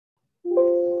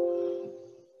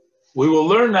We will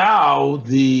learn now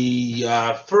the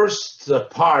first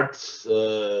part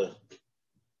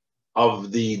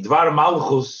of the Dvar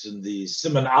Malchus in the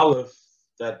Siman Aleph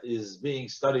that is being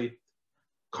studied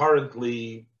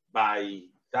currently by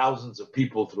thousands of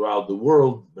people throughout the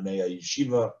world, Bnei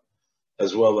Yeshiva,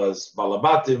 as well as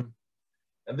Balabatim.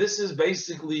 And this is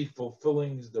basically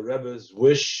fulfilling the Rebbe's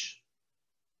wish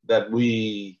that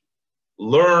we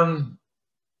learn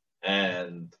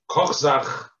and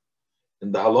kochzach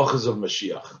in the halachas of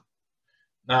Mashiach.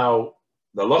 Now,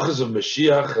 the halachas of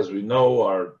Mashiach, as we know,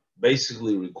 are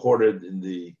basically recorded in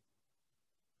the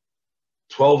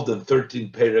 12th and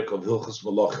 13th perek of Hilchos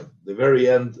Malachim, the very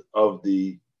end of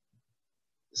the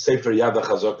Sefer Yad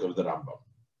HaChazak of the Rambam.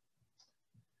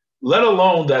 Let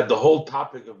alone that the whole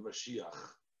topic of Mashiach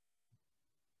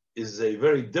is a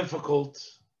very difficult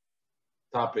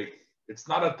topic. It's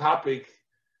not a topic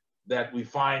that we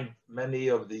find many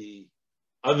of the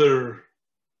other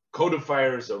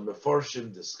codifiers or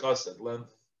meforshim discuss at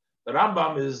length. The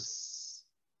Rambam is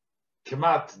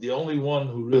kemat, the only one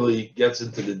who really gets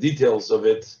into the details of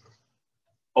it.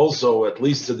 Also, at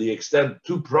least to the extent,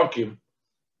 2 prokim,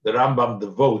 the Rambam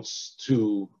devotes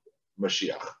to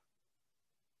Mashiach.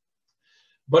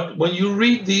 But when you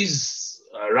read these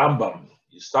Rambam,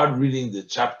 you start reading the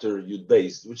chapter Yud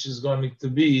Beis, which is going to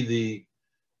be the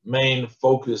main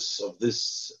focus of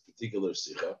this particular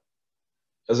Sicha.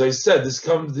 As I said,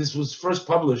 this was first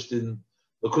published in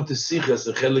the Sicha,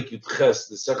 the Chelik Yud Ches,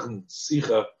 the second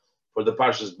Sicha for the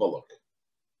Parshas Balak.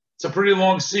 It's a pretty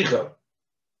long Sicha.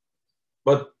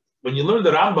 But when you learn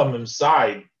the Rambam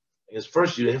inside, I guess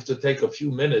first you have to take a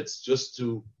few minutes just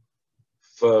to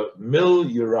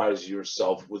familiarize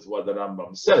yourself with what the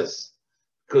Rambam says.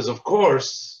 Because, of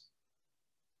course,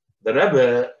 the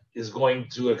Rebbe is going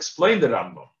to explain the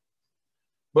Rambam.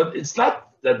 But it's not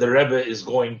that the Rebbe is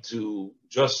going to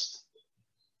just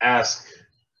ask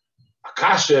a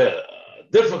kasha,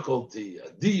 a difficulty, a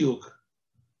diuk.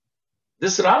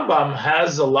 This Rambam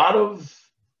has a lot of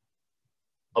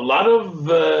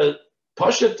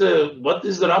pashat. What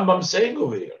is the Rambam saying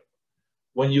over here?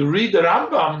 When you read the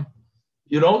Rambam,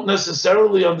 you don't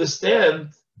necessarily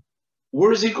understand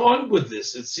where is he going with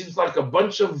this. It seems like a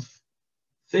bunch of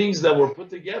things that were put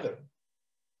together.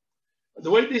 The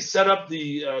way they set up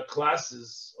the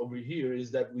classes over here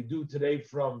is that we do today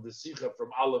from the Sicha,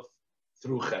 from Aleph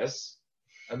through Ches,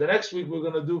 and the next week we're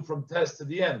going to do from Tes to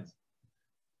the end.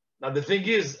 Now the thing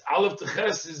is, Aleph to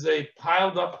Ches is a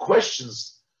piled up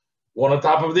questions, one on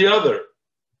top of the other.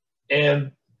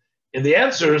 And in the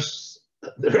answers,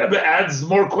 the Rebbe adds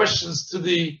more questions to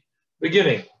the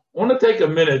beginning. I want to take a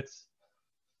minute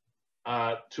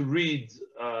to read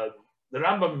the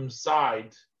Rambam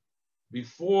side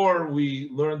before we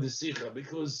learn the Sicha,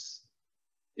 because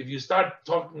if you start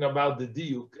talking about the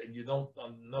diuk and you don't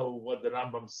know what the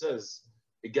Rambam says,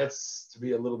 it gets to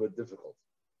be a little bit difficult.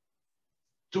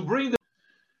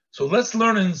 So let's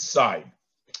learn inside.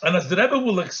 And as the Rebbe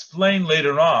will explain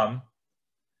later on,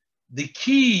 the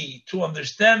key to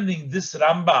understanding this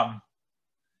Rambam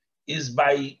is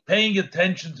by paying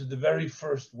attention to the very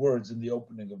first words in the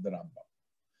opening of the Rambam.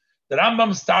 The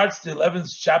Rambam starts the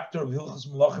 11th chapter of Hilchos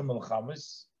Melachim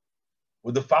Melchamis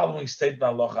with the following statement,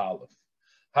 Halacha Aleph.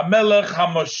 Hamelech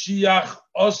HaMashiach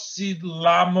Osid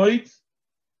Lamoid.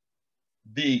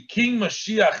 The King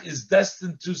Mashiach is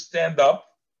destined to stand up,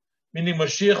 meaning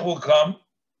Mashiach will come.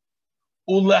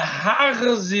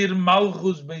 Ulehachazir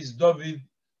Malchus Beis David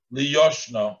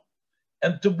Liyoshna,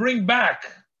 and to bring back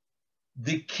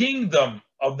the kingdom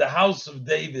of the house of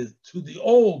David to the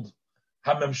old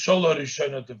Hamemshola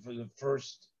Rishona, for the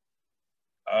first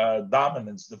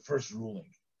dominance, the first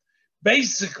ruling.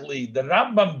 Basically, the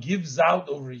Rambam gives out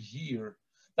over here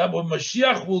that what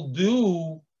Mashiach will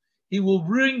do, he will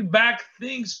bring back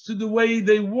things to the way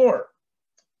they were.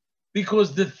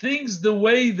 Because the things the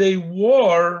way they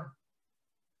were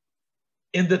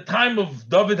in the time of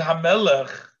David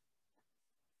HaMelech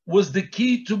was the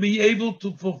key to be able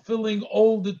to fulfilling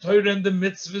all the Torah and the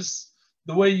mitzvahs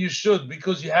the way you should,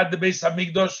 because you had the Beis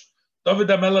Hamikdash. David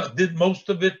HaMelech did most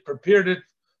of it, prepared it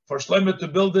for Shlomo to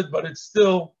build it, but it's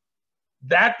still,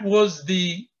 that was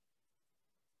the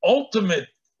ultimate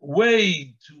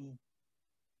way to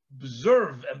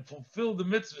preserve and fulfill the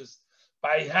mitzvahs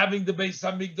by having the Beis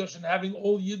Hamikdash and having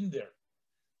all Yidden there.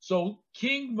 So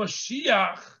King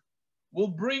Mashiach will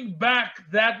bring back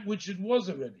that which it was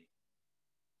already.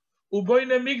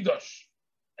 Uboyne Migdash.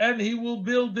 And he will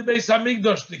build the Beis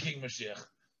Hamikdash, the King Mashiach.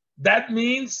 That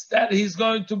means that he's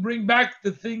going to bring back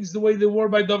the things the way they were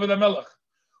by David HaMelech.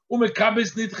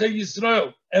 Umekabes Nitche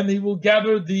Yisrael. And he will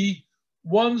gather the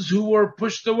ones who were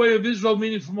pushed away of Israel,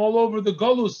 meaning from all over the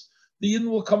Golus, the Yidden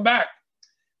will come back.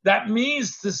 That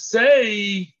means to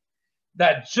say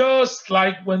that just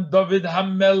like when David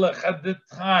HaMelech at the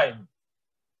time,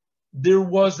 there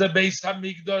was a Beis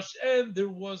HaMikdash and there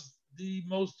was the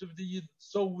most of the Yidden,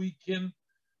 so we can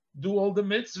do all the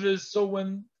mitzvahs. So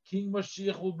when King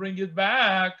Mashiach will bring it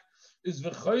back, is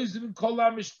v'choizim kol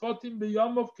ha'mishpatim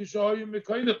b'yamav kishahoyim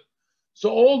mekoydim. So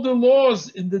all the laws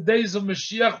in the days of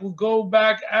Mashiach will go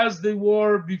back as they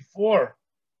were before,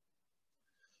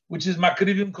 which is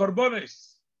makrivim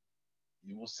korbanos.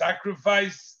 You will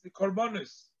sacrifice the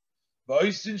korbanos,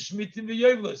 v'oisin shmitim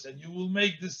v'yovelos, and you will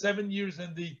make the 7 years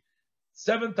and the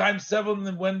 7 times 7,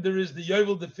 and when there is the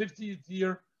yovel, the 50th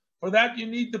year. For that, you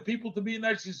need the people to be in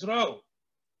Eretz Yisrael.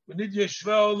 We need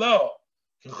Yeshua Olo,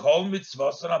 K'chol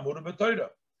mitzvahs amur b'Torah.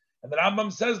 And the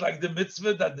Rambam says, like the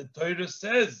mitzvah that the Torah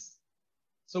says.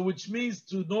 So, which means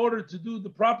in order to do the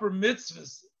proper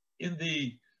mitzvahs in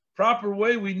the proper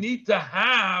way, we need to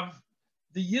have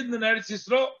the Yidden in Eretz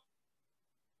Yisrael.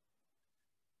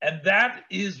 And that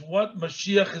is what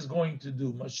Mashiach is going to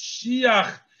do.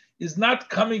 Mashiach is not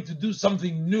coming to do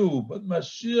something new, but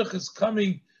Mashiach is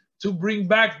coming to bring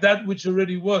back that which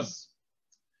already was.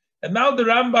 And now the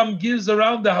Rambam gives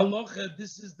around the halacha,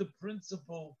 this is the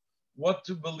principle, what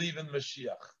to believe in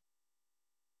Mashiach.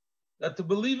 That to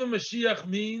believe in Mashiach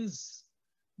means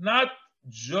not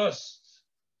just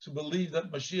to believe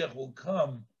that Mashiach will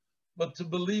come, but to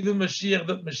believe in Mashiach,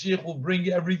 that Mashiach will bring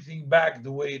everything back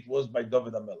the way it was by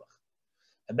David HaMelech.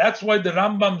 And that's why the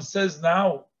Rambam says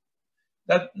now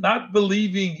that not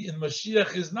believing in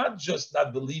Mashiach is not just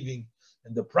not believing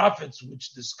in the prophets,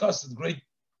 which discuss in great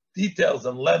details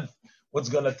and length what's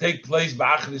going to take place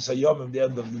b'achris hayom at the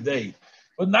end of the day.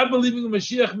 But not believing in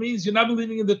Mashiach means you're not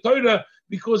believing in the Torah,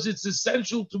 because it's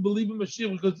essential to believe in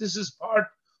Mashiach, because this is part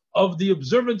of the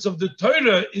observance of the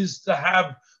Torah, is to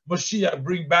have Mashiach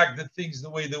bring back the things the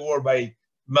way they were by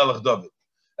Melech David.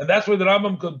 And that's why the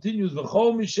Rambam continues,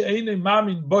 V'chol mi she'einei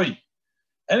mamin boi.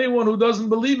 Anyone who doesn't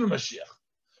believe in Mashiach,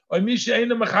 or mi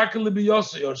she'einei mechakel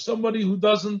libiyosei, or somebody who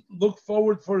doesn't look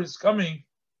forward for his coming,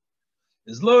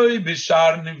 is loy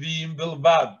b'shar neviim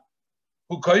bilvad.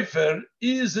 Who koifer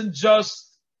isn't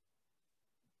just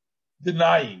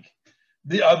denying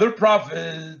the other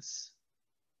prophets,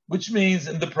 which means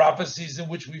in the prophecies in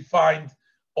which we find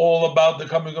all about the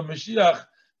coming of Mashiach,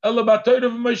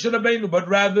 but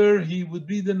rather he would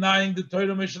be denying the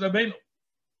Torah of Moshe Rabbeinu.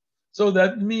 So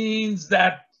that means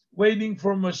that waiting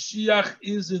for Mashiach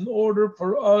is in order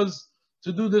for us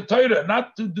to do the Torah,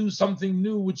 not to do something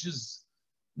new, which is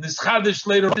nischadish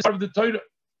later of the Torah.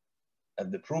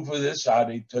 And the proof of this,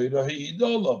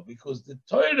 because the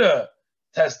Torah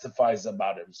testifies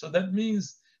about him. So that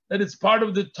means that it's part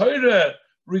of the Torah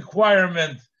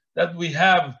requirement that we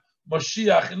have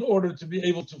Mashiach in order to be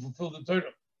able to fulfill the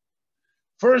Torah.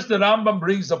 First, the Rambam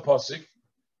brings a pasuk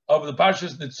of the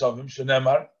Parshas Nitzavim,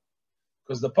 Shenemar,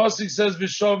 because the pasuk says,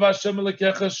 "V'shov Hashem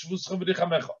elekecha shvuscha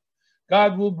v'richamecha."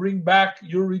 God will bring back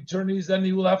your returnees and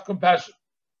He will have compassion.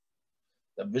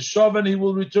 And V'shov, and He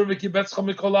will return v'kibetzcha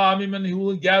mikol ha'amim, and He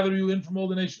will gather you in from all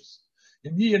the nations.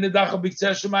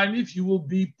 If you will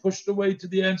be pushed away to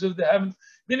the ends of the heaven,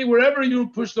 meaning wherever you're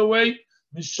pushed away,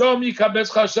 from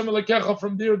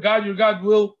there, God, your God,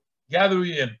 will gather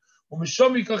you in.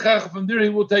 From there, He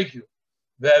will take you.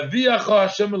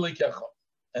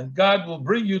 And God will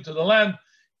bring you to the land,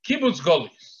 kibbutz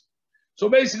golis. So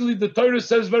basically, the Torah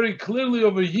says very clearly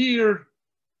over here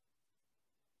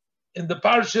in the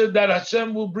parsha that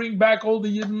Hashem will bring back all the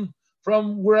Yidden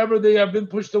from wherever they have been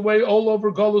pushed away, all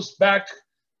over Golus, back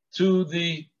to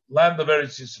the land of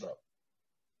Eretz Yisrael.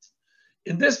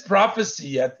 In this prophecy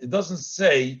yet, it doesn't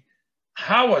say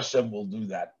how Hashem will do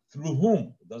that, through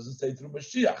whom. It doesn't say through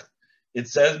Mashiach. It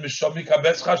says, Mishom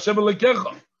yikabetzcha Hashem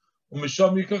elekecha,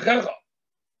 u'mishom yikachecha.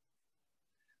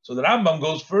 So the Rambam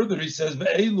goes further, he says,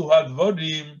 Ve'elu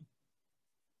hadvorim.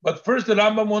 But first the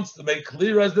Rambam wants to make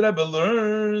clear, as the Rebbe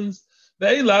learns,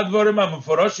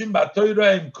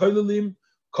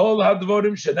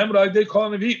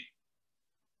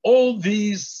 all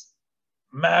these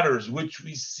matters which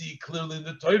we see clearly in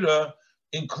the Torah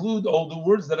include all the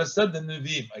words that are said in the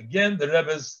Nevi'im. Again, the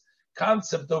Rebbe's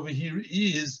concept over here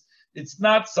is it's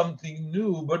not something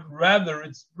new, but rather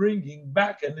it's bringing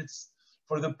back, and it's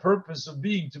for the purpose of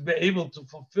being to be able to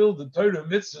fulfill the Torah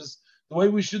mitzvahs the way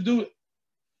we should do it.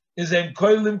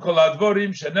 Therefore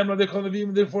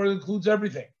it includes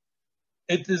everything.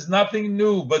 It is nothing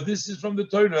new, but this is from the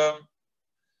Torah.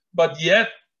 But yet,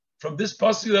 from this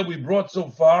pasuk that we brought so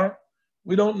far,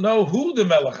 we don't know who the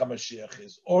Melech HaMashiach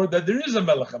is, or that there is a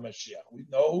Melech HaMashiach. We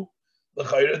know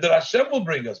that Hashem will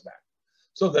bring us back.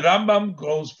 So the Rambam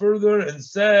goes further and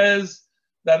says,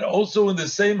 that also in the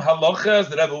same halacha, as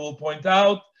the Rebbe will point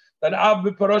out, that Ab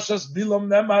Parashas Bilam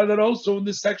Nemar, that also in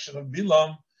this section of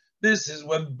Bilam, this is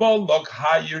when Balak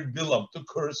hired Bilam to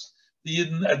curse the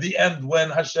Yidden at the end when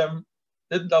Hashem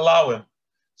didn't allow him.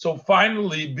 So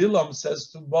finally, Bilam says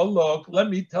to Balak, let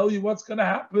me tell you what's going to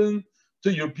happen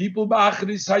to your people.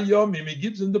 Ba'achris hayomim. He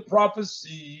gives him the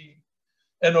prophecy.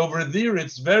 And over there,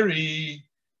 it's very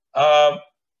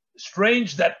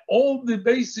strange that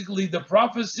basically the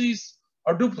prophecies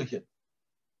are duplicate.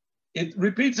 It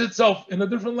repeats itself in a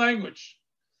different language.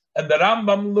 And the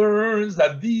Rambam learns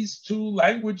that these two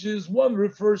languages, one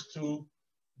refers to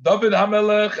David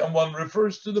HaMelech and one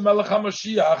refers to the Melech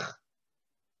HaMashiach.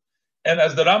 And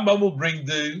as the Rambam will bring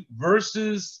the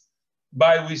verses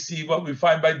we see what we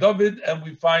find by David and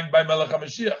we find by Melech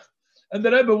HaMashiach. And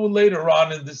the Rebbe will later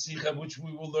on in the Sicha, which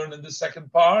we will learn in the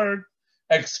second part,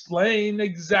 explain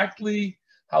exactly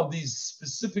how these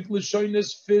specific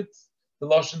Lashonis fit, the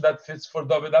Lashon that fits for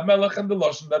David HaMelech and the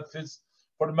Lashon that fits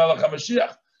for the Melech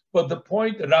HaMashiach. But the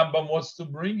point the Rambam wants to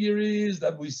bring here is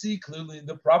that we see clearly in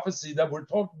the prophecy that we're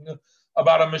talking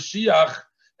about a Mashiach,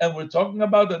 and we're talking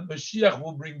about that Mashiach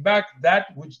will bring back that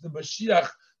which the Mashiach,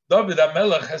 David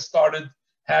HaMelech,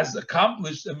 has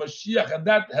accomplished a Mashiach, and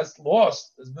that has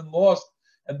been lost,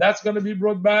 and that's going to be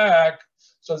brought back.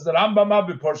 So as the Rambam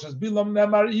Abi Porshas Bilam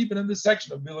Nemar, even in the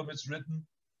section of Bilam, it's written,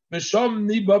 B'shom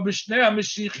niba b'shnei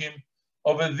HaMashiachim.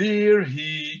 Over there,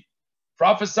 he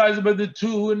prophesies about the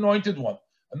two anointed one.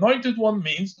 Anointed one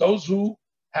means those who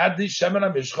had the Shemen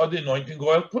HaMishcha, the anointing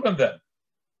oil, put on them.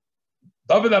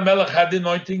 David HaMelech had the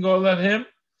anointing oil on him,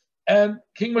 and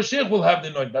King Mashiach will have the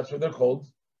anointing. That's what they're called,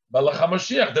 Melech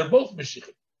HaMashiach. They're both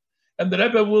Mashiachim. And the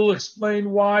Rebbe will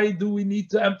explain why do we need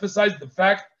to emphasize the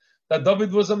fact that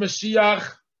David was a Mashiach,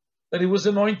 that he was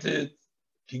anointed.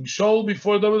 King Shaul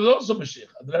before David was also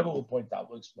Mashiach. And the Rebbe will point out,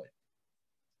 will explain.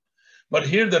 But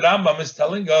here the Rambam is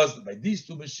telling us that by these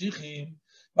two Mashiachim,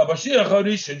 by Mashiach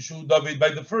HaRishon Shu David, by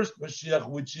the first Mashiach,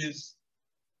 which is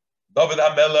David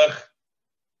HaMelech,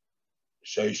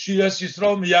 Sheishias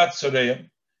Yisrael Miyad Tzoreim,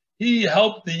 he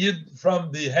helped the Yid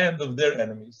from the hand of their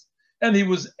enemies, and he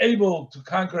was able to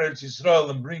conquer Eretz Yisrael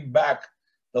and bring back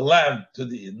the land to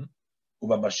the Yidden.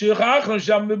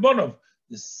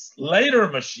 This later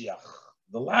Mashiach,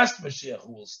 the last Mashiach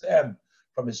who will stand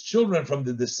from his children, from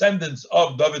the descendants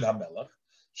of David HaMelech,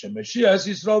 Shemeshias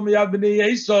Yisrael Miyad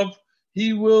B'nei Esav,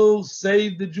 he will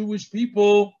save the Jewish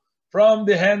people from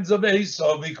the hands of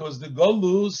Esav, because the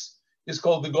Golus is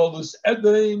called the Golus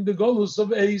Edom, the Golus of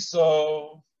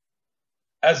Esav,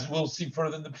 as we'll see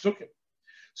further in the Psukim.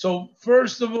 So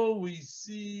first of all, we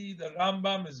see the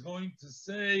Rambam is going to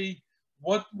say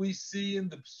what we see in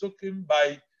the Psukim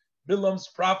by Bilam's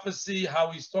prophecy,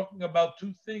 how he's talking about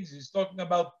two things. He's talking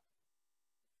about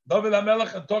David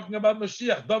HaMelech and talking about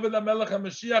Mashiach. David HaMelech and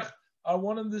Mashiach are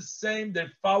one and the same.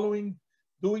 They're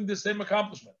doing the same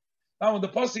accomplishment. Now, in the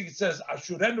pasuk it says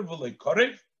Ashurenu v'lei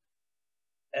korev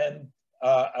and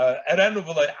Erenu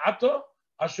v'lei ato,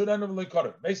 Ashurenu v'lei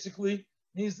korev. Basically,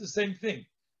 means the same thing.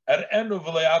 Erenu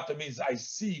v'lei ato means I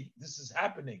see this is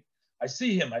happening. I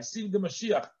see him. I see the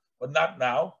Mashiach, but not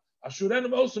now.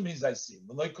 Ashurenu also means I see him.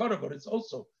 V'lei korev, but it's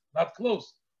also not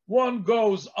close. One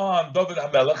goes on David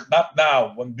HaMelech, not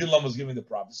now when Bilam was giving the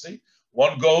prophecy.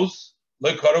 One goes,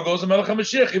 Lekara goes on Melech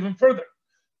HaMashiach even further.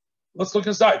 Let's look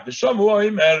inside.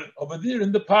 Over there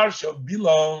in the parsha of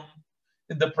Bilam,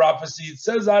 in the prophecy, it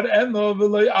says, I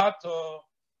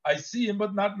see him,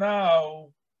 but not now,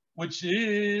 which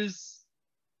is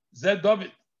Zed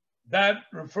David. That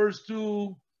refers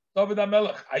to David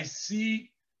HaMelech. I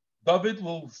see David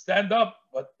will stand up,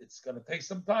 but it's going to take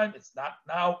some time. It's not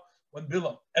now. When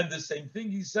Bilam, and the same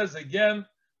thing he says again,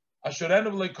 Ashurenu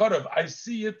v'lei korev, I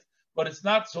see it, but it's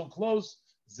not so close.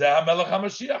 Zeh HaMelech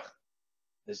HaMashiach.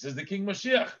 This is the King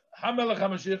Mashiach, HaMelech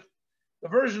HaMashiach. The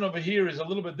version over here is a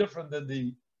little bit different than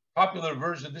the popular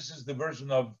version. This is the version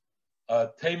of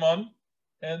Taimon,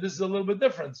 and this is a little bit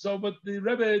different. So, but the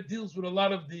Rebbe deals with a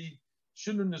lot of the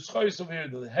Shunun Nischois over here,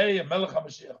 the Hey, HaMelech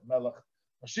HaMashiach, Melech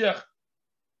Mashiach.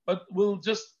 But we'll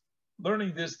just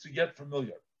learning this to get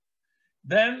familiar.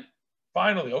 Then,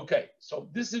 finally, okay, so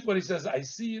this is what he says, I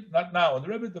see it, not now. And the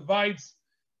Rebbe divides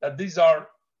that these are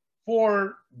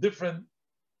 4 different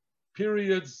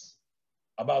periods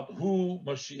about who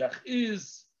Mashiach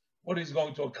is, what he's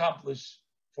going to accomplish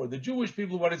for the Jewish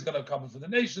people, what he's going to accomplish for the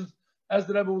nations. As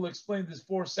the Rebbe will explain, these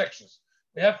 4 sections.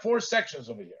 We have 4 sections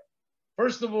over here.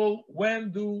 First of all,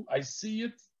 when do I see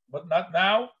it, but not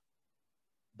now?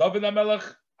 David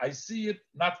HaMelech, I see it,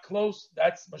 not close,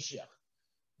 that's Mashiach.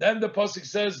 Then the pasuk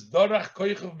says, Dorach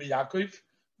koichav miyakov,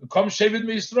 come shevet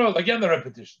mi Yisrael. Again, the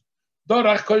repetition.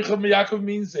 Dorach koichav miyakov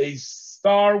means a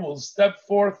star will step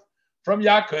forth from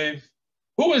Yaakov.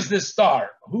 Who is this star?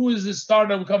 Who is this star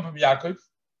that will come from Yaakov?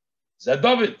 Zed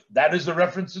David. That is a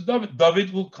reference to David.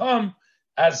 David will come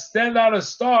as stand out a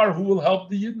star who will help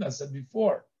the Yidden, I said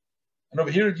before. And over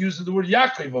here it uses the word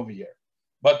Yaakov over here.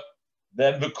 But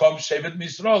then becomes Shevet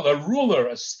Misrael, a ruler,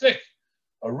 a stick.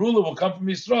 A ruler will come from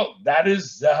Israel. That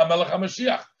is the HaMelech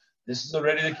HaMashiach. This is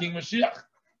already the King Mashiach.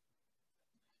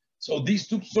 So these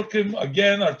two psukim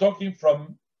again are talking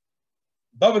from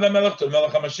David HaMelech to the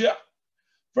Melech HaMashiach.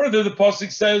 Further, the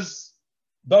pasuk says,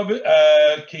 David,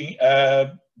 King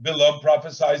Bilam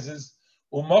prophesizes,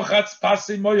 "Umochatz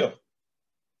pasi moyov."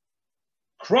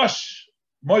 Crush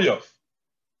moyov,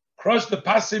 crush the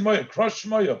pasi moyov, crush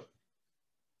moyov,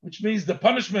 which means the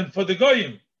punishment for the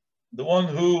goyim, the one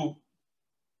who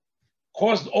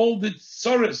caused all the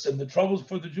tsaris and the troubles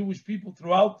for the Jewish people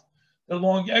throughout their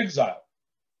long exile.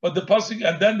 But the pasuk,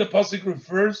 and then the pasuk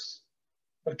refers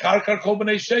to karkar kol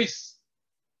b'nei sheis.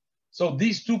 So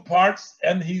these two parts,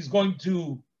 and he's going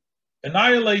to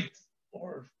annihilate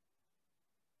or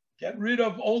get rid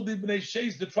of all the b'nei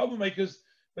sheis, the troublemakers.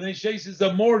 B'nei sheis is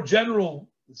a more general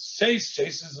sheis.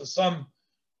 Sheis is a son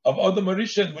of Adam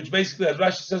Arishan, which basically, as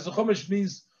Rashi says, the Chumash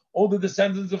means all the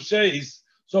descendants of sheis.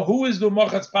 So who is the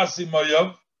Mochatz Pasi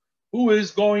Moyav? Who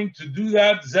is going to do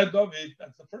that? Zed David.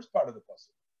 That's the first part of the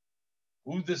pasuk.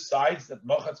 Who decides that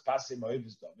Mochatz Pasi Moyav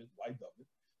is David? Why David?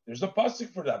 There's a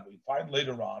pasuk for that. We find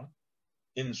later on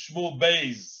in Shmuel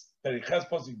Beis, Periches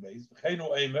pasuk Beis, V'cheinu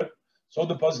Eimer. So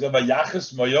the pasuk of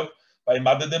Vayaches Moyav by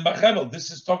Madadim Bachevel.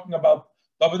 This is talking about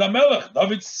David HaMelech.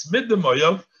 David smid the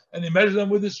Moyav and he measured them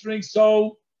with a string.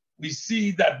 So we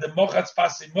see that the Mochatz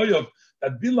Pasi Moyav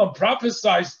that Bilam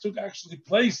prophesied took actually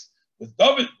place with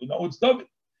David. We know it's David.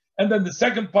 And then the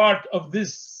second part of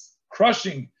this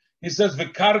crushing, he says,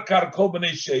 "V'karkar kol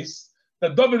b'nei sheis,"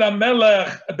 that David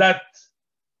HaMelech, that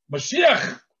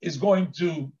Mashiach is going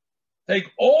to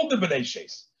take all the b'nei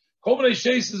sheis. Kol b'nei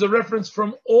sheis is a reference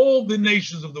from all the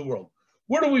nations of the world.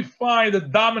 Where do we find the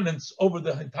dominance over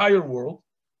the entire world?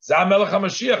 Zeh HaMelech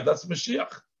HaMashiach, that's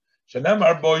Mashiach.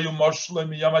 Shenemar bo yu moshle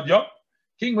miyam ad yom.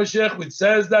 King Mashiach, which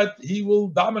says that he will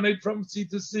dominate from sea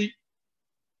to sea.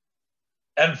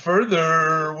 And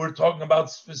further, we're talking about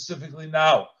specifically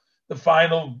now the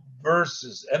final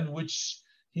verses, and which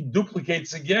he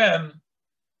duplicates again.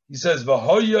 He says,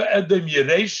 "V'hoya edom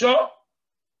yereisha,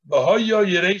 v'hoya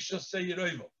yereisha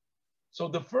seiroivo." So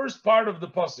the first part of the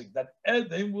pasuk, that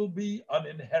Edom will be an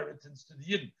inheritance to the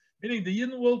Yidden, meaning the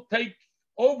Yidden will take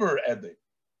over Edom.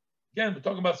 Again, we're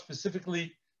talking about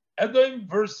specifically Edom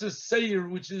versus Seir,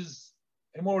 which is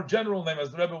a more general name,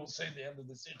 as the Rebbe will say at the end of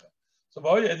the Sicha. So,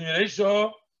 Edom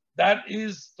Yereisha, that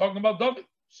is talking about David.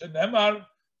 Shenemar,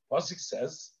 pasuk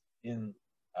says in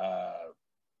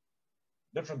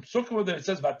different psukim there, it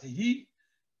says, "Vatihi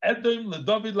Edom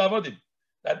leDavid lavodim,"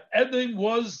 that Edom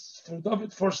was for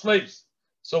David for slaves.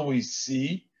 So we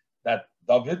see that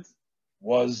David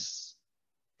was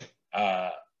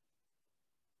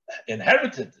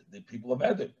inherited the people of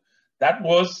Edom. That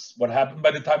was what happened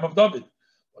by the time of David.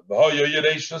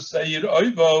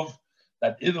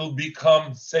 That it'll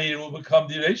become, Seir will become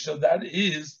the Yereisha. That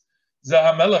is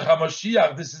HaMelech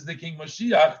HaMashiach. This is the King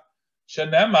Mashiach.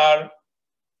 Shenemar,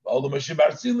 all the Mashiach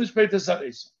Barzin Lishpeit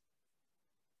Esareis.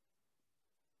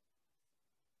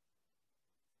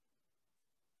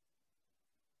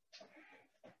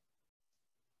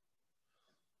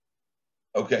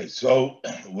 Okay, so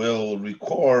we'll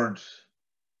record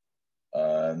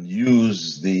and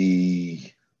use the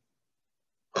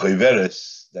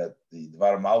Choiveres, that the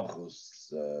Dvar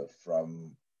Malchus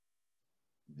from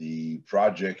the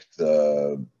project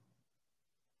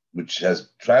which has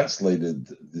translated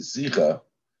the Sicha,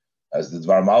 as the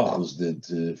Dvar Malchus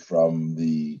did from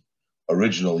the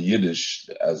original Yiddish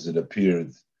as it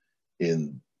appeared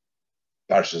in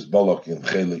Parshas Balak in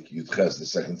Chelik Yudches, the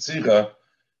second Sicha.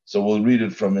 So we'll read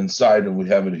it from inside, and we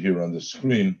have it here on the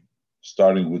screen,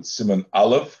 starting with Siman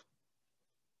Aleph.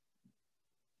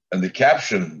 And the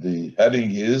caption, the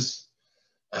heading is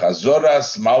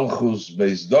Chazoras Malchus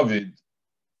Beis David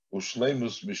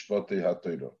Ushleimus Mishpotei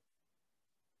HaTorah.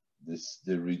 This,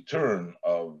 the return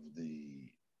of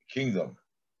the kingdom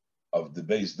of the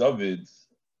Beis David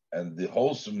and the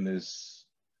wholesomeness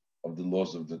of the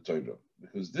laws of the Torah.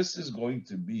 Because this is going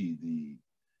to be the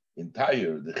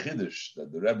Chiddush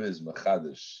that the Rebbe is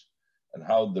Mechadish, and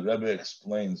how the Rebbe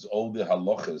explains all the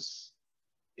halachas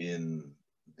in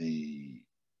the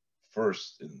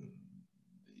first, in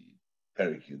the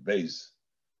Perek Yud Beis,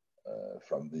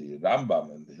 from the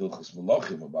Rambam and the Hilchos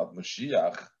Melachim about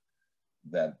Mashiach,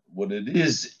 that what it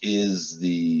is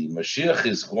the Mashiach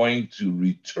is going to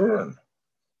return.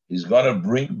 he's going to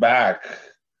bring back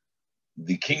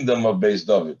the kingdom of Beis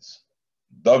David.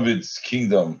 David's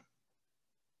kingdom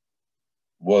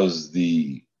was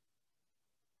the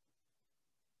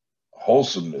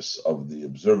wholesomeness of the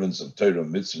observance of Torah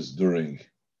mitzvahs during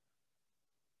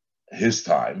his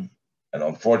time, and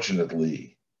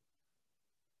unfortunately,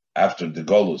 after the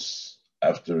Golus,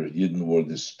 after Yidden were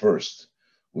dispersed,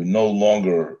 we no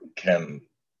longer can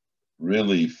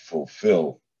really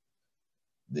fulfill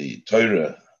the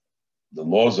Torah, the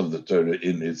laws of the Torah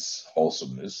in its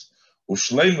wholesomeness.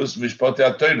 Ushleimus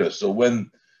mishpatei Torah. So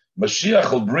when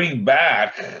Mashiach will bring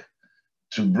back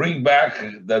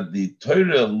that the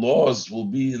Torah laws will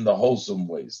be in the wholesome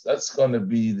ways. That's going to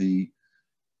be the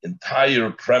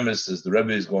entire premise, as the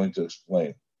Rebbe is going to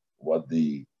explain what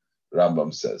the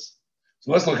Rambam says.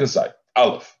 So let's look inside.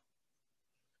 Aleph.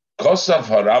 Kosav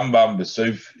HaRambam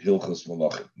b'Seif Hilchos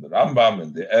Malachim. The Rambam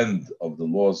in the end of the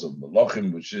laws of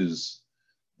Malachim, which is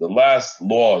the last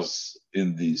laws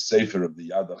in the Sefer of the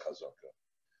Yad HaChazaka.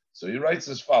 So he writes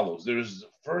as follows. There is the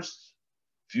first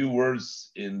few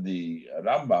words in the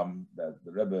Rambam that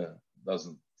the Rebbe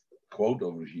doesn't quote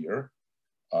over here.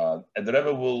 And the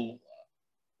Rebbe will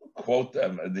quote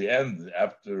them at the end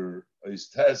after his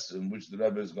test, in which the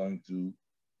Rebbe is going to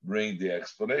bring the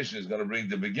explanation, is going to bring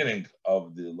the beginning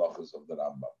of the lachos of the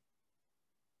Rambam.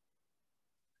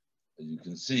 As you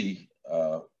can see,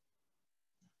 I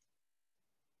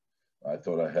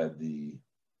thought I had the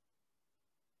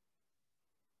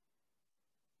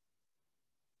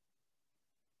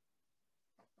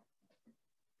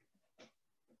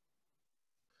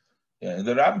in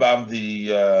the Rambam,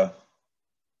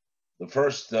 the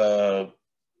first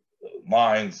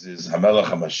lines is Hamelach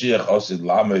HaMashiach Osid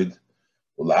Lamed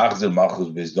Ulachzir Malchus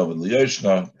Beis David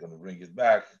Liyoshna. I'm going to bring it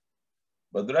back,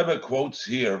 but the Rebbe quotes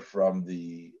here from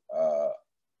the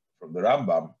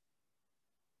Rambam.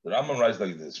 The Rambam writes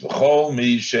like this: V'chol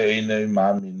mi she'einei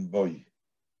mamin boy.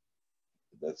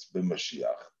 That's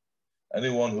b'Mashiach.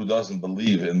 Anyone who doesn't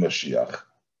believe in Mashiach,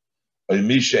 or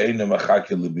mi she'einei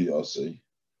machake l'bi'osei,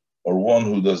 or one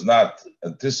who does not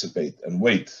anticipate and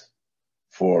wait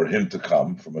for him to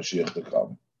come, for Mashiach to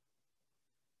come.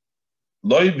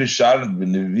 Loi b'shar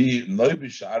nevi'im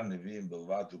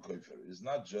belvad u'kofer is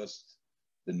not just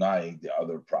denying the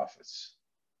other prophets.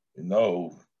 You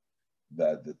know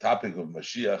that the topic of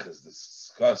Mashiach is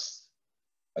discussed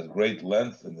at great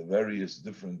length in the various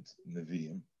different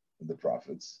Nevi'im, in the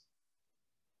prophets.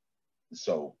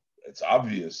 So it's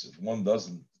obvious if one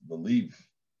doesn't believe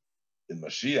in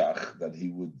Mashiach that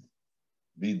he would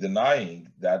be denying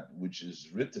that which is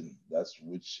written, that's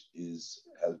which has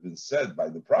been said by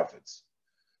the prophets.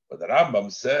 But the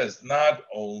Rambam says not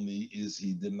only is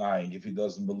he denying if he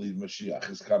doesn't believe Mashiach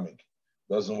is coming,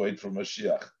 doesn't wait for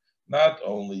Mashiach, not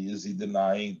only is he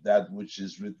denying that which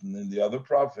is written in the other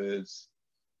prophets,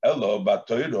 but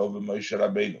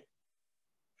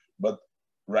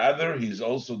rather he's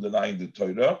also denying the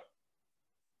Torah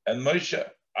and Moshe,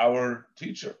 our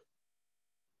teacher.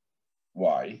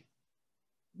 Why?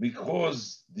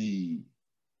 Because the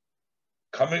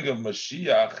coming of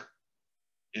Mashiach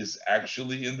is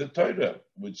actually in the Torah,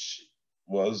 which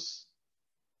was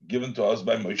given to us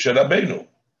by Moshe Rabbeinu.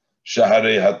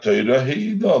 Shaharei HaTorah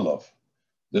Heidolav.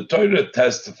 The Torah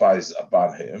testifies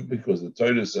upon him because the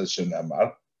Torah says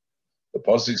Shenamar. The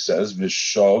pasuk says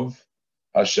V'shov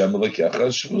Hashem Lekecha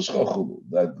Shvuscha Chulu,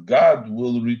 that God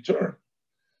will return.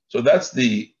 So that's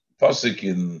the pasuk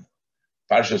in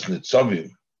Parshas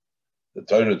Nitzavim. The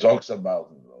Torah talks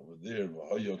about over there.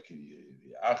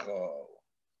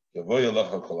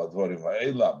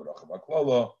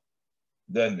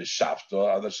 Then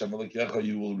V'shavta Ad Hashem Lekecha,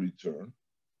 you will return.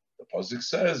 The pasuk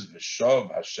says,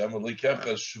 "V'shav Hashem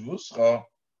Elokecha Shvuscha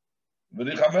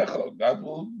v'richamecha." God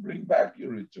will bring back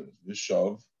your returns.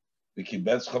 V'shav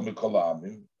v'kibetzcha mikol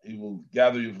ha'amim. He will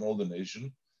gather you from all the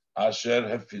nation. Asher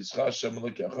hefizcha Hashem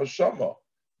Elokecha shama.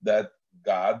 That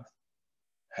God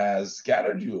has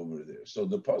scattered you over there. So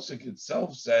the pasuk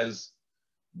itself says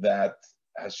that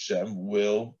Hashem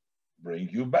will bring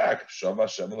you back. Shav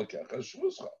Hashem Elokecha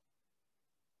Shvuscha.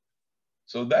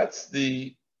 So that's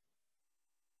the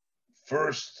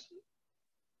first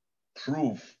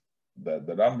proof that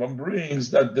the Rambam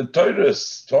brings that the Torah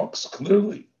talks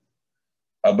clearly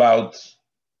about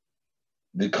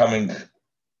the coming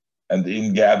and the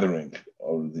ingathering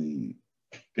of the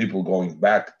people going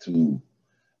back to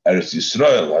Eretz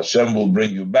Yisrael. Hashem will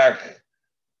bring you back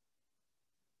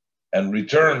and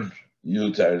return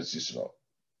you to Eretz Yisrael.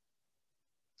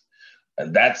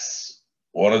 And that's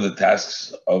one of the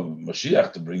tasks of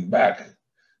Mashiach, to bring back.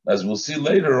 As we'll see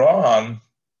later on,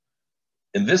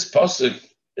 in this pasuk,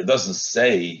 it doesn't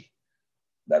say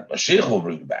that Mashiach will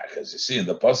bring back. As you see in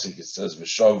the pasuk, it says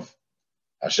V'shov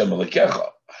Hashem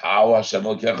Elokecha. How Hashem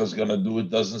Elokecha is going to do it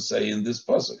doesn't say in this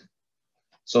pasuk.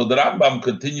 So the Rambam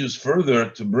continues further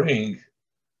to bring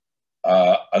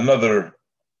other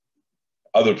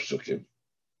psukim.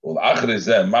 Well,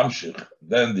 mamshich.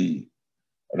 Then the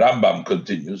Rambam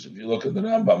continues. If you look at the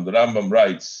Rambam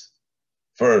writes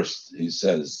first. He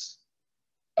says,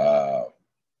 "Chol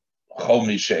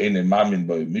mi she'enim mamin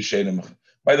bo mi she'enim."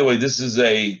 By the way, this is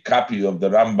a copy of the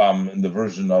Rambam in the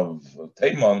version of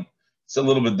Taimon. It's a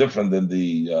little bit different than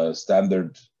the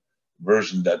standard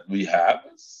version that we have.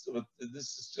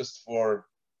 This is just for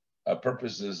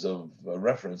purposes of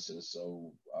references.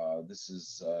 So this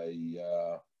is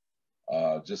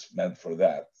just meant for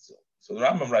that. So the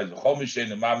Rambam writes, "Chol mi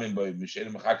she'enim mamin bo mi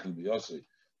she'enim mechakil b'yosei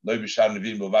lo b'shar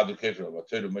nevim b'vadu kefer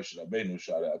b'atoyru Moshe Rabbeinu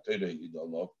shara atoyru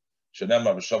yidolov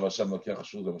shenemar v'shov Hashem lokecha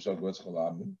shulchan v'shov g'vetz chol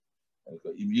ha'amim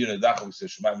im yir nedacha v'sei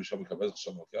shemayim v'shov mikabez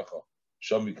Hashem lokecha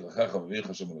shov miklachecha v'vich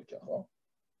Hashem lokecha."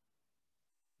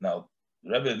 Now,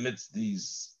 the Rebbe admits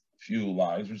these few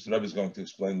lines, which the Rebbe is going to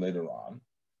explain later on.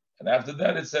 And after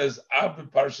that, it says, Av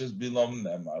Parshas Bilom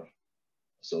Nemar.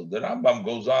 So the Rambam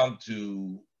goes on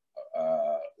to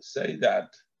say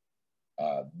that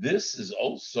this is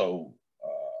also,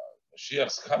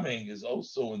 Mashiach's coming is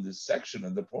also in this section,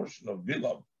 in the portion of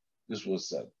Bilam. This was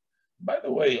said. By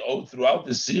the way, throughout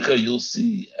the Sicha, you'll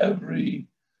see every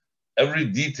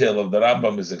detail of the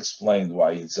Rambam is explained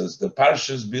why it says the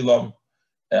Parshas Bilam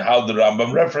and how the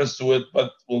Rambam refers to it,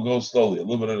 but we'll go slowly, a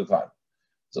little bit at a time.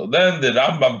 So then the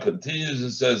Rambam continues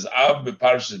and says, Av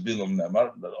Parshas Bilam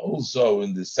Nemar, but also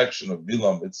in this section of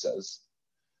Bilam it says,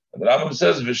 and the Rambam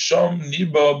says, V'shom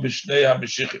nibo b'shnei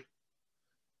ha'mishichim.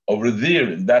 Over there,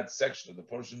 in that section of the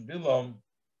portion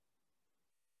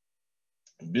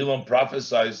Bilam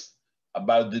prophesies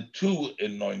about the two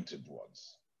anointed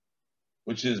ones,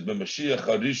 which is B'Mashiach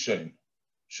HaRishon,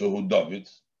 Shehu David,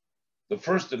 the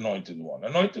first anointed one.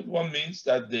 Anointed one means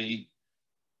that they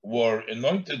were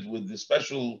anointed with the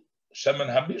special Shemen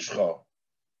HaMishcha.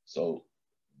 So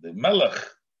the Melech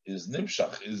is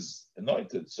Nimshach, is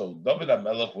anointed. So David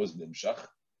HaMelech was Nimshach.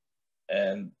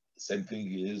 And same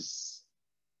thing is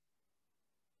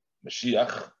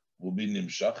Mashiach will be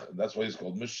Nimshach. And that's why he's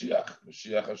called Mashiach.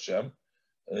 Mashiach Hashem,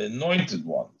 an anointed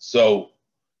one. So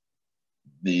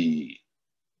the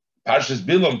Parshas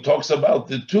Bilam talks about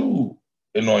the two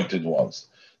anointed ones.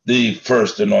 The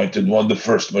first anointed one, the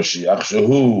first Mashiach,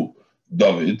 Shehu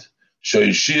David,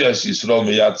 Shoishias Yisrael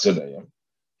Miyad Tzadayim.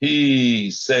 He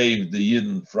saved the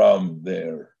Yidden from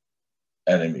their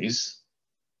enemies,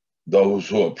 those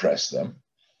who oppressed them.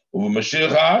 Mashiach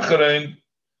Ha'acharein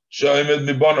Shoimed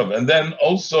Mibonov. And then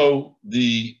also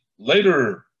the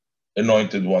later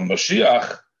anointed one,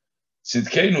 Mashiach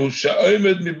Tzidkenu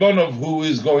Shoimed Mibonov, who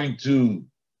is going to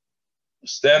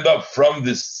stand up from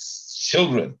this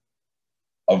children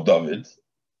of David,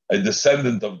 a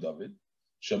descendant of David,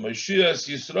 Shemashiach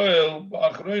Yisrael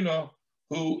Ba'achreina,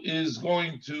 who is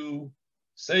going to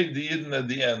save the Yidden at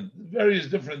the end. Various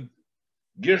different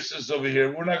girsas over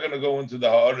here. We're not going to go into the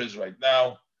Ha'aris right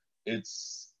now.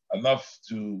 It's enough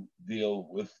to deal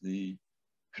with the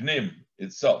Pnim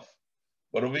itself.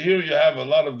 But over here you have a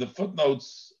lot of the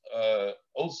footnotes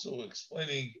also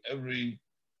explaining every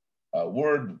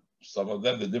word. Some of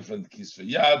them, the different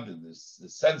kisviyad, the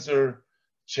censor,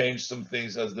 changed some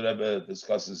things as the Rebbe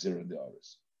discusses here in the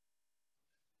Aris.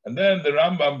 And then the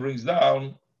Rambam brings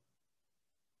down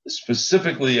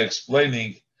specifically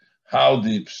explaining how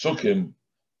the psukim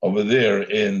over there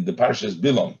in the Parshas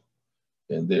Bilam,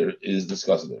 and there is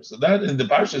discussed there. So that in the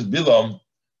Parshas Bilam,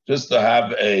 just to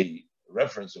have a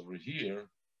reference over here,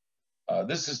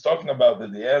 this is talking about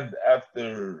at the end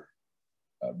after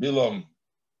Bilam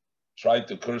tried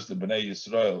to curse the Bnei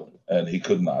Yisrael, and he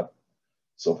could not.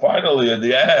 So finally, at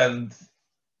the end,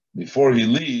 before he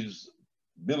leaves,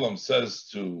 Bilam says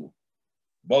to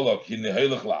Balak,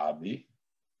 "Hinehelech la'abi,"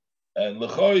 and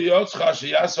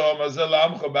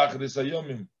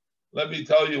let me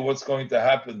tell you what's going to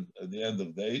happen at the end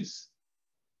of days.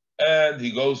 And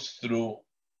he goes through,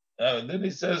 and then he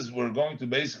says, we're going to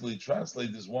basically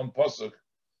translate this one pasuk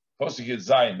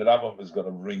Zayin, that Rambam is going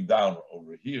to bring down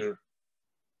over here.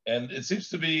 And it seems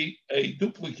to be a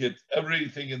duplicate.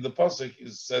 Everything in the pasuk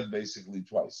is said basically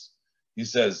twice. He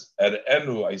says, "At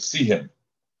Enu, I see him."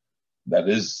 That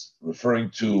is referring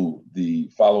to the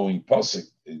following pasuk.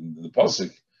 In the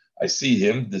pasuk, I see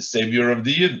him, the savior of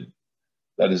the Yidden.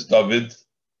 That is David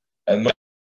and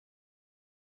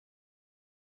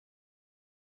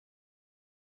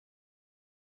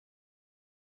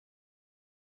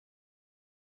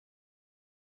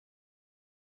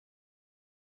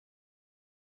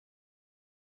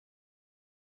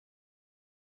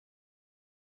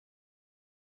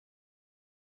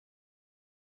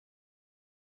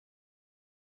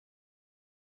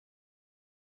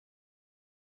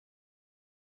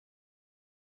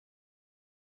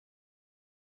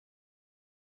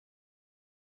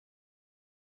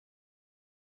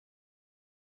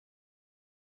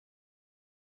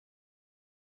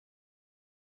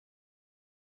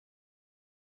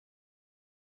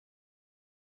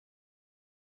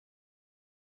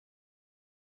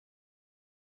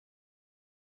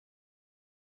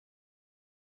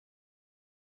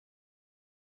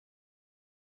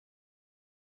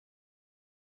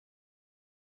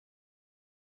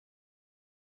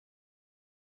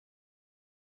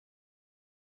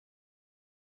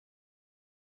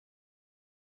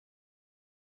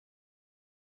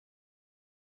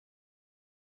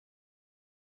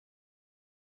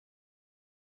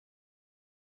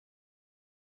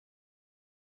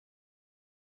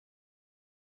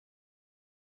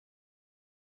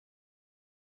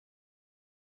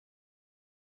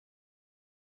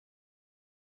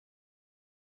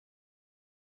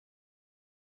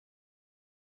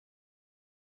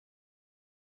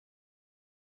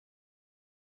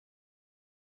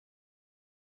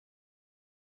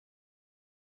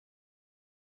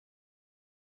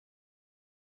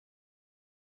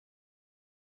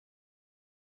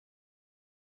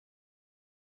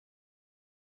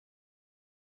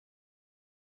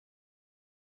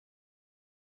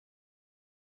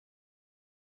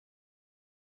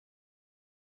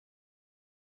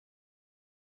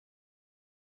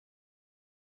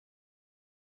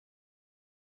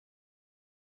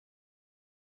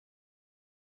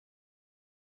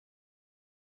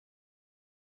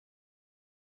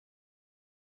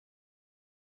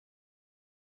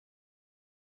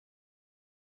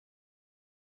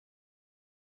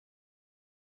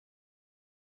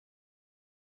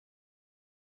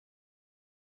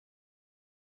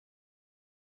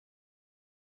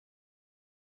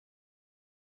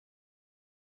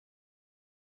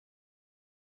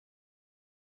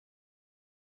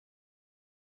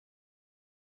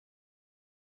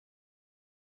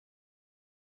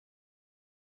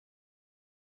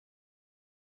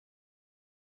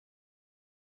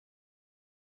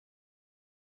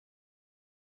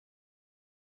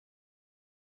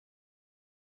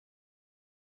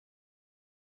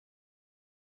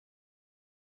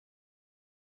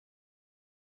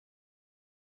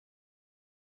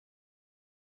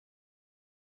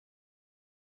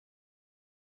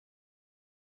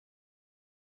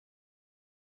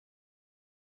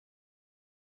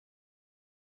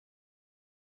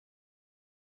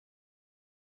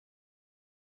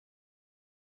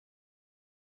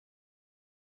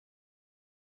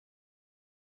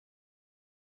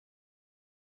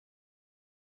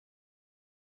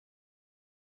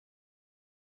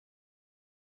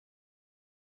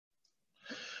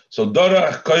So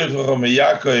Dorach Koyach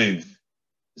Yaakov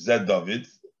Zed David.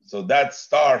 So that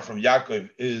star from Yaakov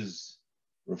is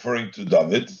referring to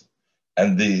David.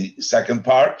 And the second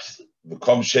part,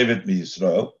 V'kom Shevet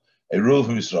MiYisrael, a rule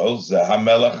from Yisrael, Zeh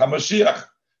HaMelech HaMashiach.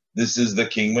 This is the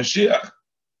King Mashiach.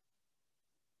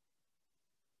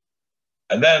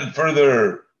 And then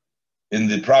further in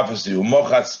the prophecy,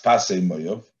 Umochatz Pasei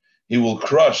Moav, he will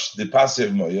crush the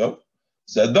Pasei Moav.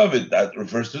 Zeh David, that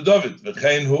refers to David.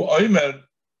 V'chein hu oimer,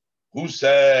 who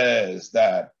says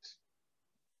that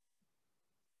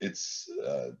it's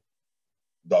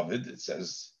David, it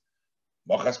says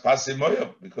Mochas Pasei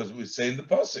Moav, because we say in the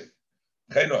pasuk.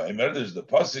 There's the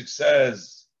pasuk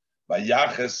says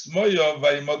Vayaches Moav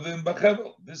Vayimodim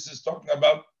Bachevel. This is talking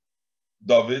about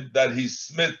David, that he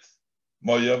smit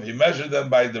Moav, he measured them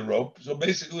by the rope. So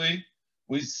basically,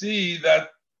 we see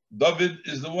that David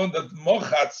is the one that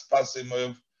Mochatz Pasei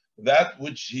Moav, that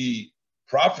which he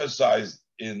prophesied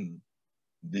in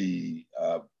the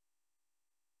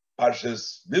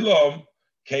Parshas Bilam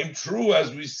came true,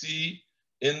 as we see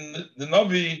in the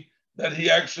Navi, that he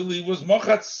actually was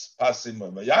Mochatz Pasei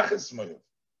Moav, Yaches Moav.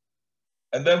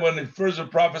 And then when he further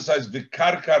prophesies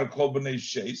Vikarkar Kol Bnei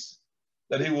Sheis,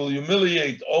 that he will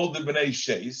humiliate all the Bnei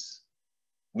Sheis,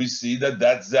 we see that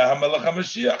that's Zeh HaMelech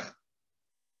HaMashiach.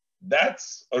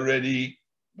 That's already,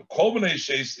 the Kol Bnei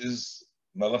Sheis is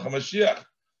Melech HaMashiach.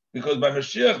 Because by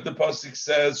Mashiach, the pasuk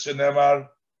says, Shenemar,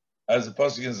 as the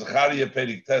pasuk in Zechariah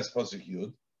Perik Tes pasuk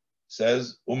Yud,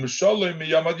 says, U'misholoi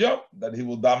miyam ad yom, that he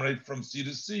will dominate from sea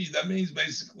to sea. That means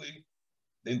basically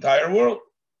the entire world.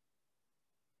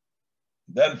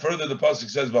 Then further the pasuk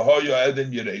says, V'hoyo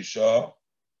Edom Yereisha,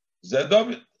 Zeh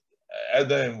David.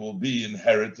 Edom will be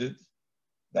inherited.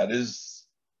 That is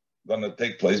going to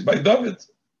take place by David.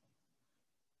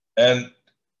 And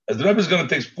as the Rebbe is going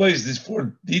to take place, these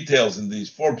four details in these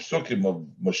four psukim of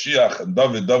Mashiach and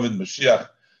David, Mashiach,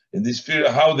 in this sphere,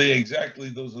 how they exactly,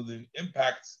 those are the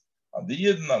impacts on the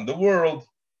Yidden, on the world,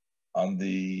 on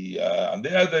the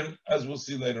Edom, as we'll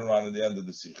see later on at the end of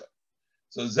the Sicha.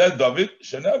 So Zed David,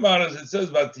 Shenemar, as it says,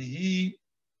 Vatihi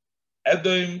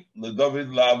Edom LeDavid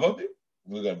LaAvodim.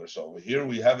 So over here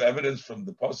we have evidence from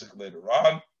the pasuk later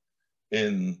on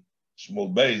in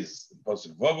Shmuel Beis, the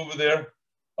pasuk Vav over there.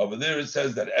 Over there it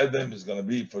says that Edom is going to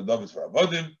be for David for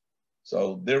Avodim.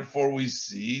 So therefore we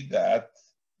see that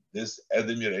this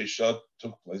Edom Yereisha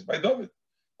took place by David.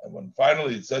 And when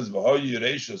finally it says V'hoy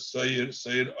Yereisha Soyer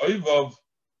Oivav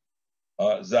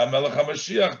Zeh HaMelech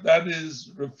HaMashiach, that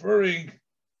is referring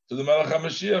to the Melech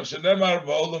HaMashiach. Shenemar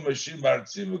V'olam Mashim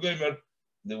B'artzim V'goymer,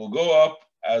 they will go up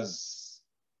as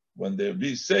when they'll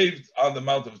be saved on the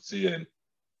Mount of Tzion,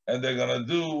 and they're going to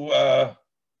do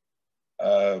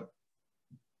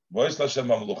Voice Lashem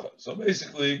HaMelucha. So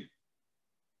basically,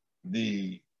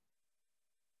 the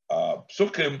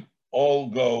psukim all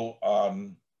go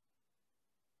on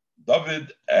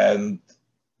David and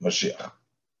Mashiach.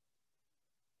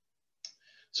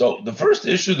 So the first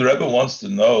issue the Rebbe wants to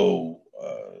know,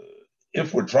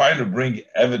 if we're trying to bring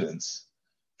evidence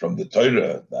from the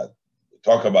Torah that we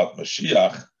talk about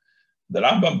Mashiach, the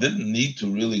Rambam didn't need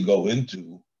to really go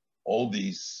into all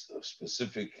these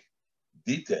specific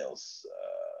details.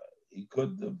 He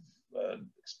could have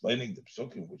explaining the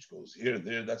psukim, which goes here,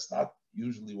 there. That's not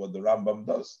usually what the Rambam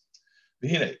does.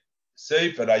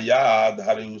 Sefer Hayad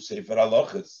Harihu Sefer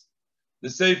Halochis. The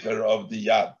Sefer of the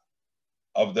Yad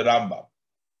of the Rambam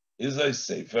is a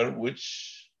Sefer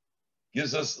which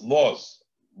gives us laws,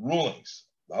 rulings,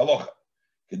 the Halacha.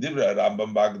 Kedivra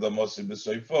Rambam Bagdamosim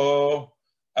B'Soifo,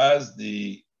 as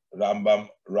the Rambam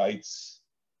writes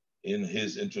in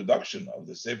his introduction of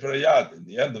the Sefer Hayad, in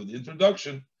the end of the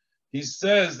introduction, he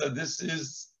says that this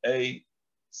is a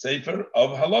Sefer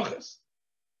of Halachas.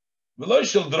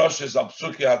 This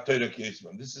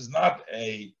is not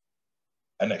an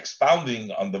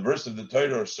expounding on the verse of the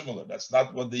Torah or similar. That's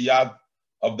not what the Yad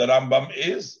of the Rambam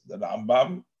is. The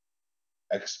Rambam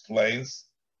explains,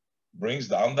 brings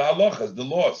down the halachas, the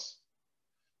laws.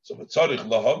 So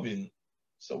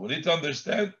we need to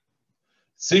understand, it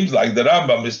seems like the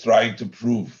Rambam is trying to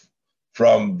prove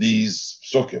from these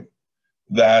psukim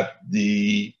that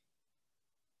the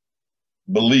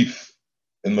belief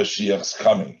in Mashiach's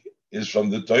coming is from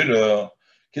the Torah,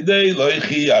 in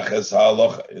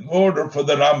order for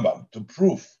the Rambam to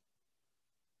prove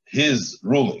his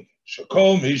ruling,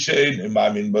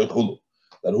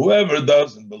 that whoever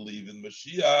doesn't believe in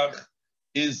Mashiach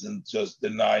isn't just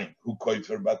denying who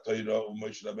koifer b'Torah,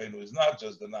 Moshe Rabbeinu is not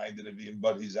just denying the Nevi'im,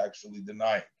 but he's actually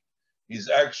denying. He's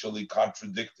actually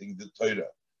contradicting the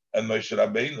Torah and Moshe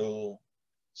Rabbeinu.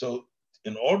 So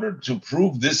in order to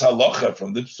prove this halacha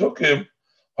from the psukim,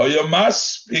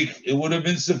 Hoyamaspik, it would have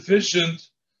been sufficient.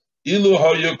 Ilu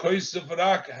hoyokoisef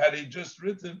rak, had he just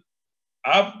written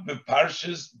ab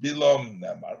beparshis bilom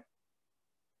nemar,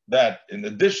 that in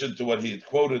addition to what he had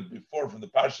quoted before from the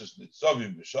Parshas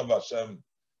Nitzavim, B'Shav Hashem,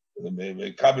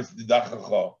 Kabetz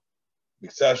Didachacha,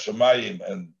 B'Kseh Shemayim,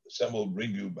 and Hashem will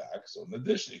bring you back. So in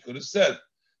addition, he could have said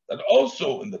that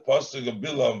also in the pasuk of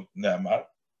Bilam Nemar,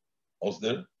 also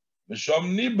there,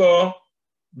 B'Sham Nibo,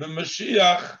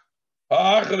 B'Mashiach,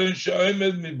 Ha'achrin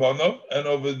She'omed Mibonov, and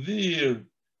over there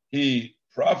he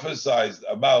prophesied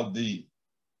about the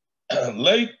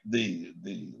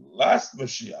last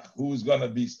Mashiach, who is going to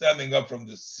be standing up from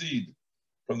the seed,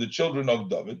 from the children of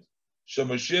David,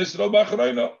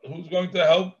 who's going to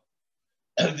help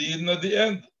the Eden at the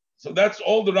end. So that's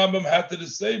all the Rambam had to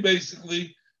say,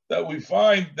 basically, that we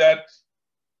find that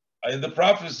in the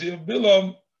prophecy of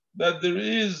Bilam, that there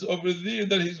is over there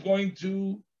that he's going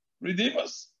to redeem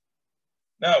us.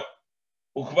 Now,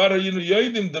 we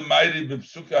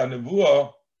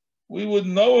would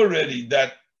know already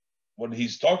that what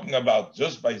he's talking about,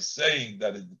 just by saying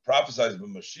that it prophesies by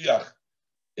Mashiach,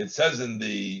 it says in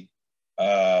the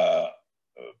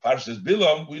Parshas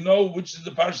Bilam, we know which is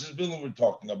the Parshas Bilam we're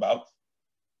talking about.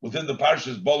 Within the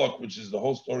Parshas Bolak, which is the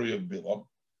whole story of Bilam,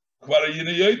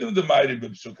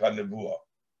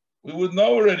 we would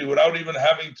know already, without even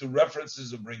having to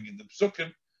references of bringing the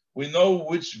Psukim, we know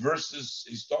which verses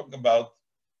he's talking about,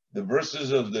 the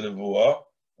verses of the Nevuah,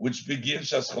 which begin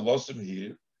Shas Chalosim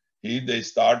here. They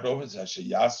start off as that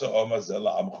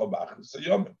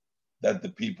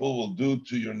the people will do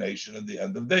to your nation at the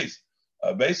end of days.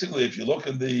 Basically, if you look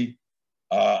in the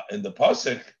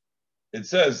pasuk, it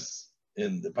says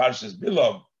in the Parshas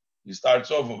Bilam, he starts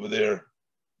off over there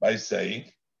by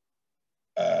saying,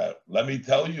 "Let me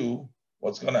tell you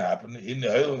what's going to happen."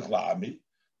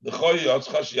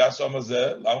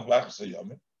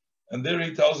 And there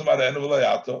he tells them at the end of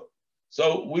Layato.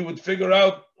 So we would figure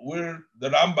out where the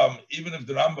Rambam, even if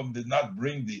the Rambam did not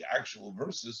bring the actual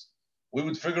verses, we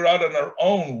would figure out on our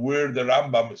own where the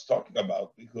Rambam is talking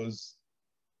about, because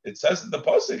it says in the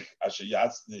Pasuk,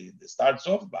 it starts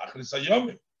off, B'achris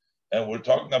HaYomim, and we're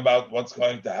talking about what's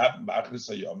going to happen, B'achris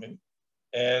HaYomim,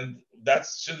 and that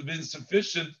should have been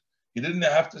sufficient. He didn't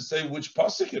have to say which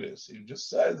Pasuk it is. He just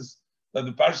says that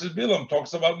the Parshas Bilam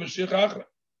talks about Mashiach Achra.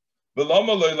 Why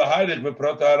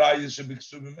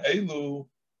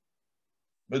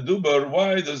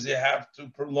does he have to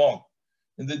prolong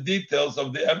in the details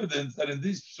of the evidence that in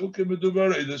these psukim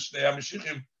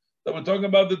that we're talking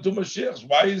about the two Mashiachs?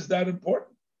 Why is that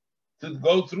important to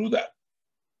go through that?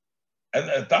 And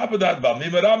on top of that, and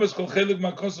the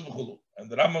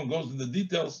Rambam goes into the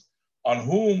details on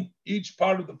whom each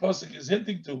part of the pasuk is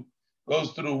hinting to,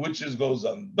 goes through which goes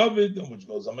on David and which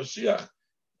goes on Mashiach.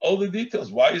 All the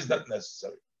details. Why is that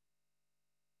necessary?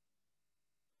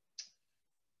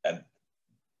 And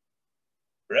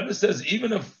Rebbe says,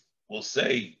 even if we'll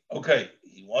say, okay,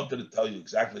 he wanted to tell you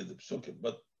exactly the psukim,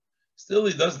 but still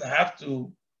he doesn't have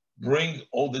to bring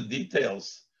all the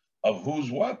details of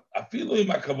who's what.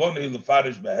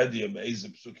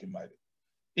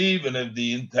 Even if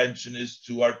the intention is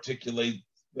to articulate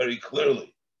very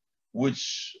clearly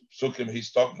which psukim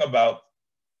he's talking about,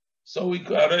 so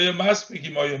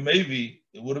maybe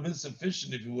it would have been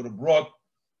sufficient if he would have brought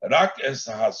Rak es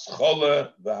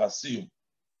haschole v'hasiyum.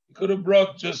 He could have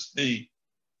brought just the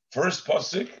first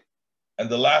pasuk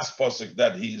and the last pasuk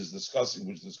that he is discussing,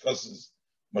 which discusses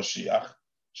Mashiach.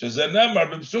 Shezenemar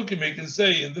b'psukim, he can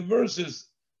say in the verses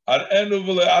ar enu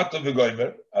v'le'ata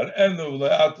v'goymer, ar enu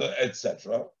v'le'ata,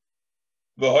 etc.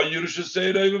 V'hoyirusha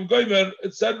seirei v'goymer,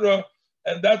 etc.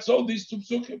 And that's all these two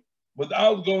psukim,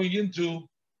 without going into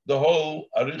the whole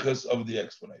arichas of the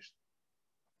explanation.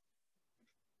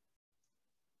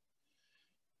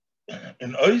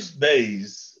 In Ois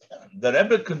Beis, the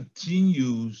Rebbe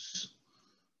continues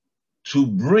to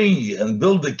bring and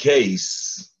build a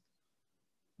case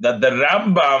that the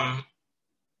Rambam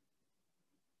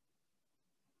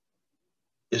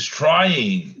is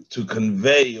trying to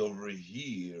convey over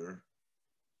here,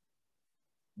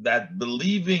 that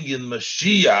believing in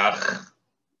Mashiach,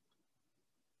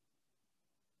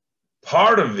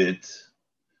 part of it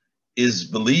is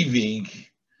believing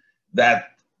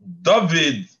that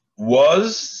David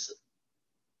was,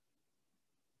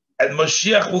 and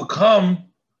Mashiach will come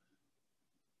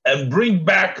and bring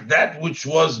back that which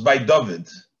was by David.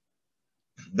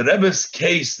 The Rebbe's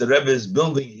case, the Rebbe is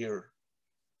building here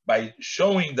by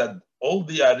showing that all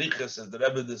the arichas that the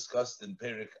Rebbe discussed in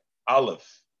Perek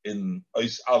Aleph, in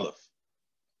Ois Aleph,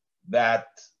 that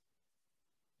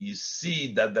you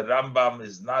see that the Rambam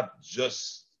is not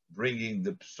just bringing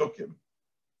the psukim,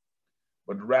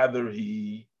 but rather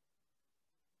he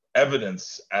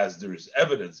evidence as there is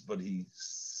evidence, but he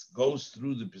goes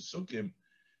through the Pesukim.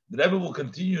 The Rebbe will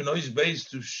continue in his base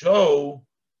to show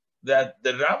that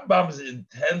the Rambam's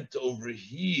intent over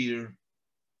here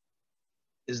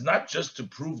is not just to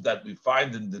prove that we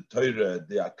find in the Torah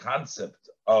the concept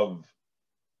of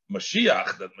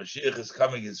Mashiach, that Mashiach is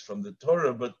coming is from the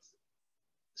Torah, but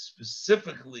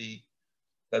specifically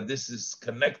that this is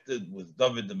connected with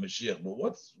David the Mashiach.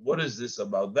 But what is this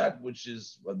about that, which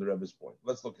is what the Rebbe's point?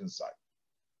 Let's look inside.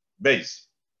 Base.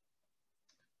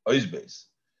 Ois base.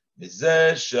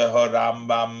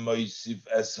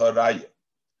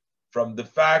 From the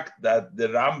fact that the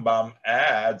Rambam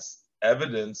adds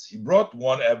evidence, he brought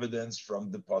one evidence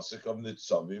from the Pasuk of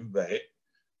Nitzavim,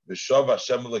 V'shov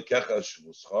Hashem lekecha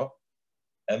shvuscha,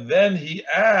 and then he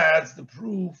adds the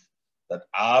proof that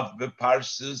Av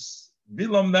beparshas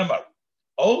Bilam Nemar,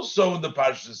 also in the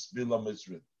Parshas Bilam is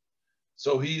written.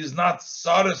 So he is not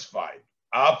satisfied.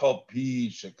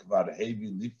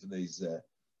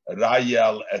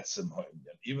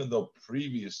 Even though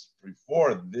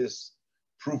before this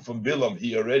proof from Bilam,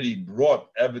 he already brought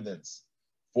evidence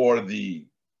for the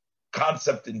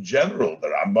concept in general. The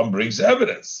Rambam brings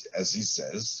evidence, as he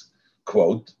says,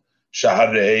 quote,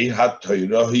 Shaharei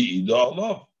ha-Torah hi'ida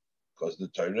alav, because the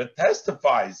Torah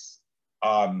testifies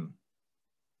on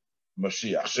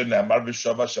Mashiach. Shenemar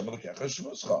v'shav Hashem l'kecha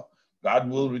shvuscha. God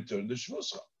will return the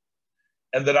shvuscha.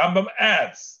 And the Rambam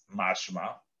adds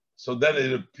mashma, so then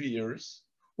it appears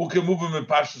who can move him in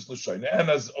pashtus l'shoyne, and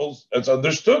as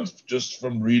understood just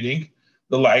from reading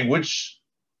the language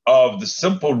of the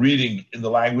simple reading in the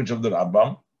language of the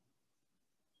Rambam,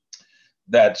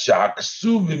 that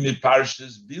sha'aksuv mi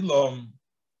parshas Bilam,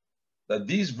 that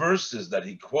these verses that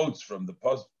he quotes from the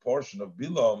portion of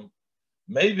Bilam,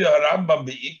 maybe a Rambam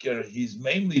be'ikir, he's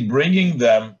mainly bringing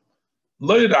them.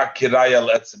 He's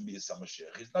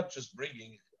not just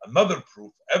bringing another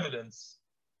proof, evidence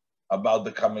about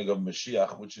the coming of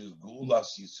Mashiach, which is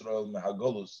Geulas Yisrael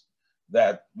Mehagolus,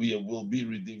 that we will be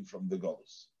redeemed from the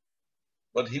Golus.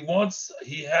 But he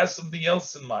has something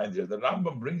else in mind here. The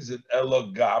Rambam brings it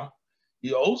Elogam.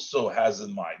 He also has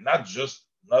in mind, not just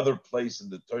another place in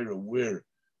the Torah where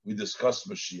we discuss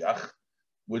Mashiach,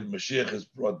 when Mashiach is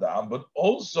brought down, but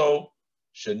also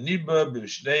Sheniba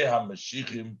b'shnei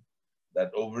ha-Mashiachim,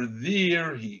 that over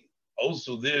there he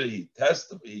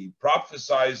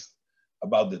prophesied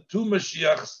about the two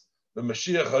Mashiachs, the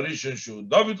Mashiach Harishon Shu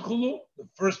David Chulu, the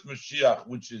first Mashiach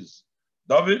which is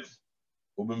David,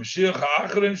 u'b'Mashiach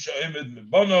ha'achrim she'omed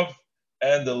mibonov,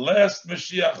 and the last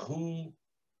Mashiach who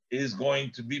is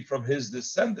going to be from his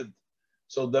descendant.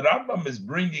 So the Rambam is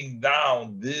bringing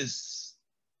down this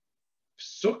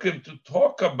psukim to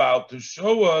talk about, to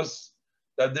show us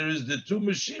that there is the two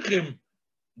Mashiachim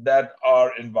that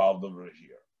are involved over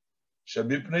here.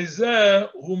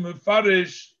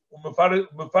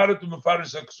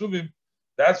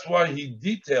 That's why he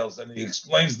details and he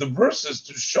explains the verses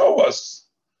to show us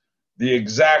the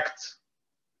exact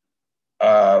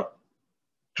two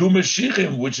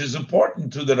Mashiachim, which is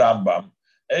important to the Rambam.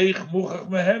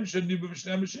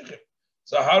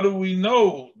 So how do we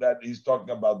know that he's talking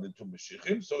about the two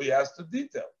Mashiachim? So he has to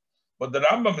detail. But the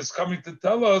Rambam is coming to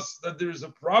tell us that there is a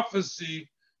prophecy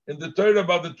in the Torah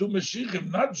about the two Mashiachim,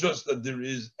 not just that there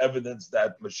is evidence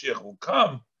that Mashiach will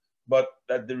come, but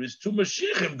that there is two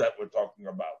Mashiachim that we're talking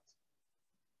about.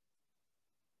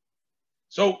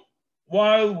 So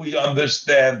while we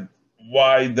understand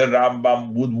why the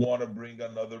Rambam would want to bring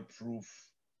another proof,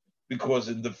 because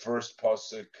in the first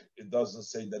pasuk it doesn't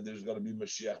say that there's going to be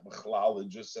Mashiach B'chlal, it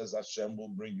just says Hashem will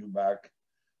bring you back.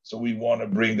 So we want to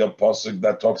bring a pasuk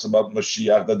that talks about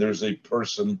Mashiach, that there's a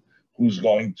person who's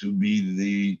going to be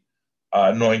the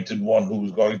anointed one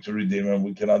who's going to redeem him.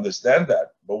 We can understand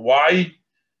that. But why?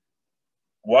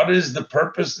 What is the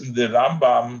purpose in the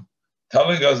Rambam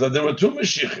telling us that there were two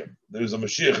Mashiachim? There's a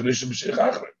Mashiach Rishon, Mashiach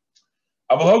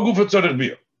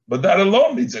Achrim. But that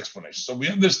alone needs explanation. So we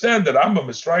understand that Rambam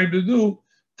is trying to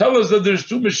tell us that there's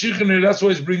two Mashiachim here. That's why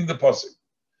he's bringing the pasuk.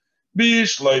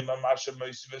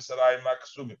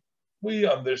 We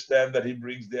understand that he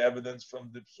brings the evidence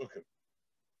from the psukim.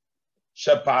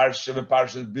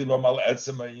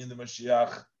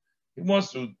 He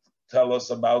wants to tell us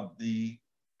about the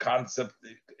concept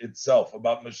itself,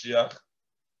 about Mashiach.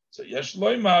 So yesh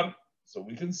loymar, so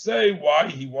we can say why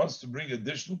he wants to bring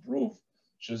additional proof.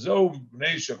 The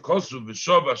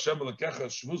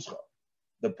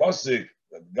pasuk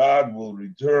that God will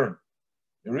return.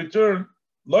 In return,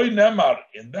 loy nemar,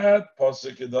 in that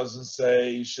pasuk it doesn't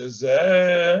say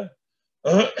shezeh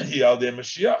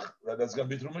Mashiach, that's going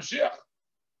to be through Mashiach.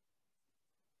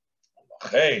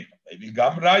 maybe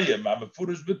Gamrayim,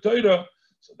 Amefurish B'Torah.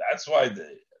 So that's why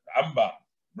the Rambam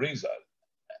brings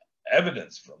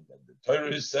evidence from that. The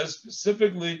Torah says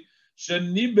specifically,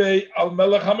 Shenibe al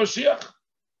Melech HaMashiach,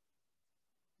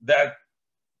 that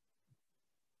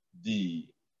the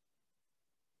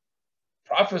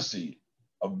prophecy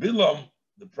of Bilam,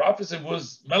 the prophecy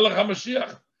was Melech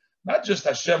HaMashiach. Not just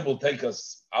Hashem will take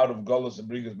us out of Golus and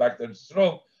bring us back to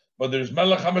Israel, but there's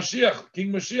Melech HaMashiach,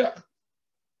 King Mashiach.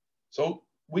 So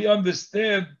we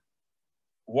understand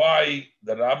why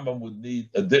the Rambam would need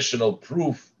additional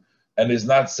proof and is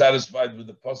not satisfied with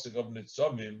the pasuk of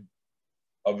Nitzavim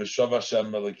of V'shav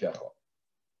Hashem Melekecha.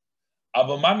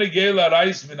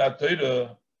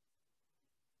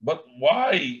 But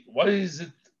why? Why is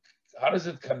it? How does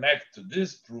it connect to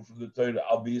this proof of the Torah?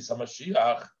 Al B'Yis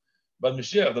HaMashiach, but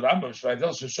Mashiach, the Rambam Shvaytel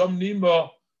Sheshom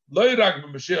Nimo Loirak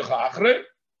B'Mashiach Ha'achrei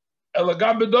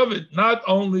Elagam B'David. Not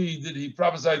only did he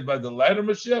prophesy by the latter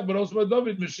Mashiach, but also by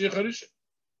David Mashiach Harishon.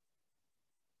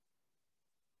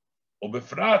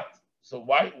 Ubefrat. So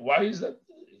why is that?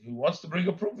 He wants to bring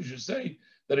a proof. He should say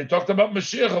that he talked about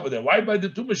Mashiach over there. Why by the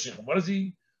two Mashiachim?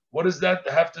 What does that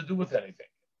have to do with anything?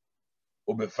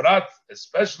 Ubefrat,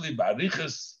 especially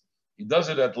Barichas, he does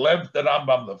it at length. The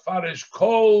Rambam, the Farish,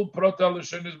 Kol Protel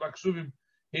L'Shonis Maksuvim.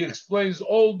 He explains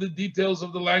all the details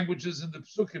of the languages in the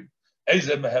Psukim.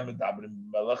 Ezem Mehem Dabrim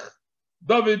Melech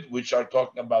David, which are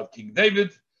talking about King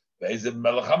David. Ezem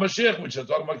Melech HaMashiach, which are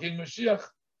talking about King Mashiach.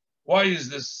 Why is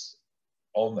this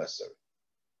all necessary?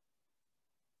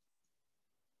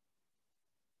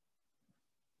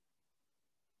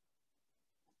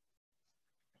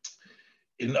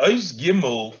 In Ois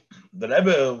Gimel, the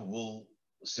Rebbe will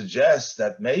suggest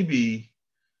that maybe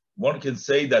one can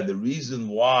say that the reason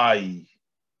why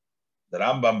the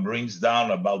Rambam brings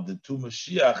down about the two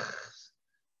Mashiach,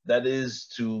 that is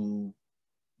to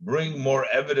bring more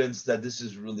evidence that this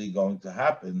is really going to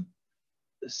happen,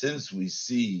 since we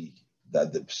see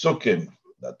that the Psukim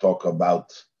that talk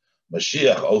about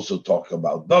Mashiach also talk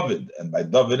about David, and by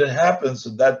David it happens,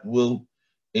 so that will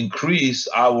increase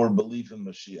our belief in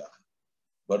Mashiach.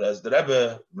 But as the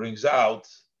Rebbe brings out,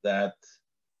 that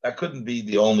couldn't be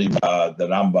the only, the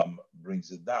Rambam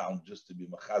brings it down just to be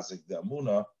Machazik the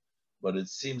Amuna, but it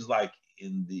seems like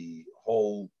in the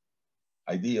whole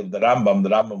idea of the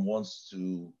Rambam wants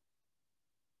to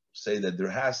say that there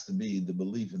has to be the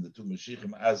belief in the two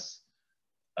Mashiachim as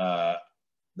the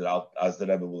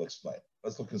Rebbe will explain.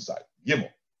 Let's look inside.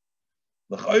 Gimel.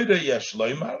 L'chayre yesh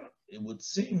loymar. It would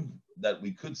seem that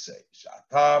we could say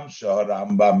Shatam Shah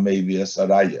Rambam maybe a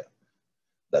Saraya,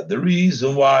 that the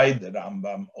reason why the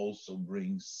Rambam also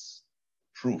brings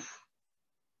proof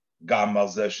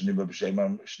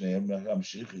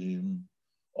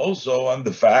also on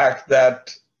the fact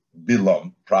that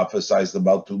Bilam prophesied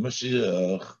about two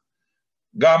Mashiach,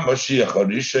 Gam Mashiach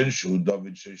Harishon Shu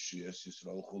David Sheshias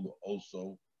Yisrael,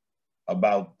 also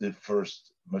about the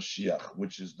first Mashiach,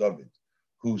 which is David,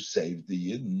 who saved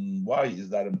the Yidden. Why is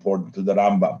that important to the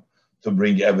Rambam? To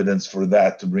bring evidence for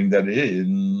that, to bring that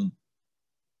in.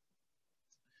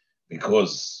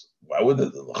 Because why would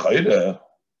it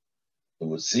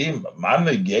would seem,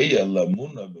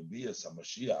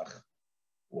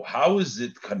 how is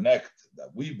it connect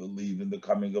that we believe in the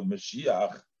coming of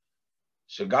Mashiach?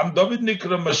 Shagam David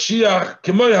Nikra Mashiach,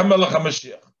 Kimoy HaMelech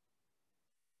HaMashiach.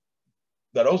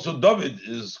 That also David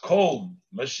is called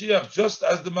Mashiach just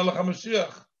as the Melech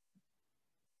HaMashiach.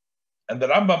 And the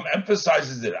Rambam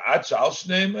emphasizes it,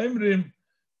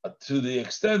 to the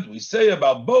extent we say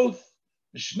about both,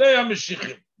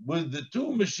 with the two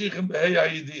Mashiachim B'hei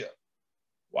HaYidiyah.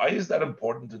 Why is that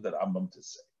important to the Rambam to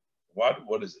say?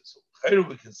 What is it? So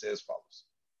we can say as follows.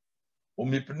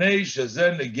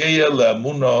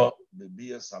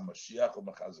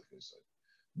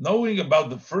 Knowing about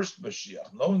the first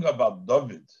Mashiach, knowing about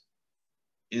David,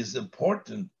 is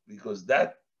important because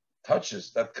that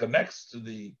touches, that connects to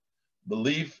the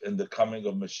belief in the coming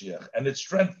of Mashiach, and it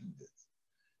strengthens it.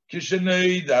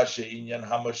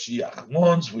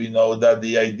 Once we know that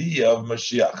the idea of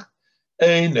Mashiach,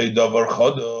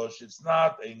 it's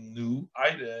not a new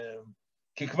item.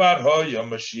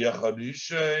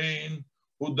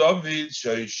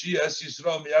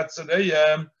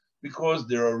 Because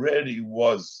there already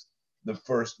was the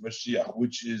first Mashiach,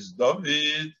 which is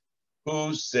David,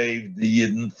 who saved the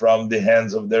Yidden from the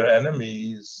hands of their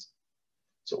enemies.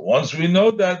 So once we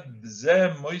know that, this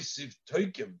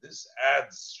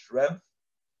adds strength,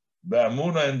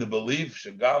 Ba'amuna, in the belief,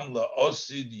 Shagam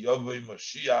la'osid yovei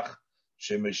Mashiach,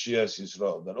 she'Mashiach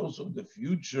Yisrael, that also in the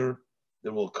future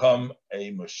there will come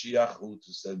a Mashiach who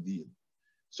to save the Yidden.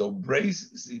 So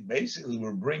basically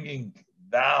we're bringing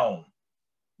down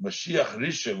Mashiach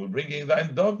Rishon, we're bringing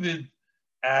down David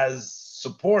as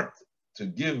support to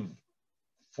give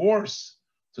force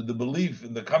to the belief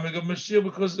in the coming of Mashiach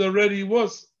because already he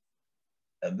was.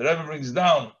 And the Rebbe brings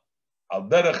down Al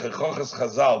Derech Echoches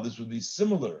Chazal. This would be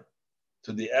similar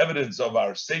to the evidence of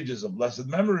our sages of blessed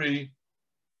memory.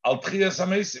 Al Tchias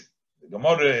HaMesim. The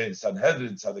Gemara in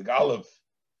Sanhedrin Tzadik Aleph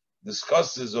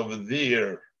discusses over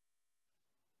there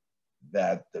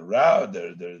that the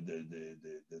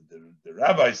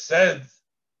rabbi said,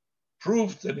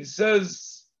 proved, and he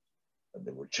says, and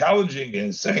they were challenging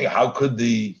and saying, how could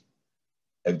if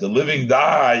the living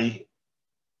die,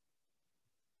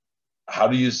 how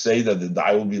do you say that the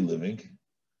die will be living?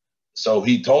 So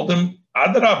he told them,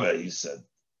 Adrabah, he said,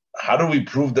 how do we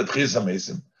prove that Tchias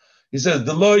HaMesim? He says,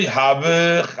 Deloy have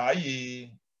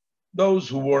chayi, those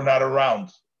who were not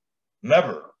around,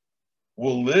 never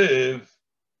will live.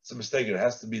 It's a mistake. It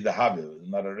has to be the Havi,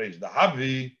 not a Reish. The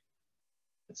Havi,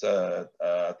 it's a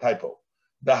typo.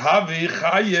 The Havi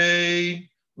chaye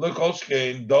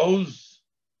lekolshkein, those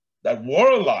that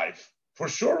were alive for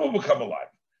sure will become alive.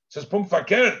 It says Punkt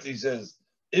Fakert. He says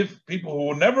if people who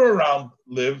were never around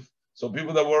live, so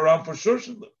people that were around for sure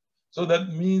should live. So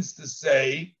that means to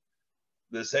say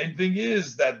the same thing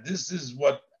is that this is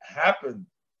what happened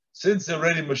since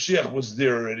already Mashiach was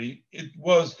there already. It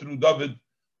was through David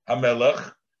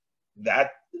HaMelech.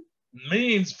 That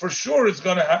means for sure it's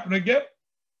going to happen again.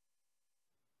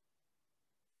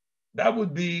 That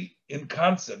would be in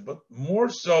concept, but more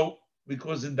so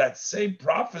because in that same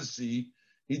prophecy,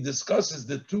 he discusses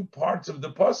the two parts of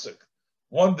the pasuk.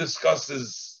 One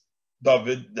discusses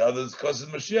David, the other discusses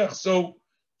Mashiach. So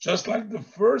just like the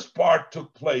first part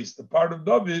took place, the part of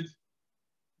David,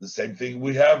 the same thing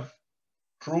we have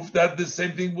proof that the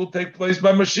same thing will take place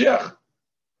by Mashiach.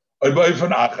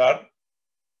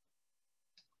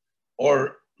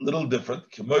 Or little different,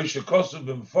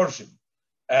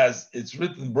 as it's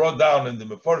written, brought down in the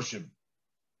Meforshim,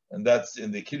 and that's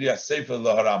in the Kiryas Sefer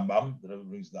Laharambam, that it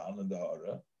brings down in the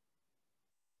Hara.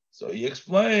 So he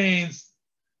explains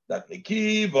that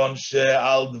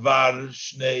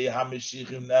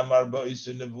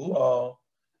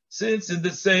since in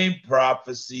the same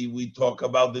prophecy we talk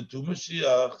about the two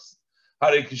Mashiachs,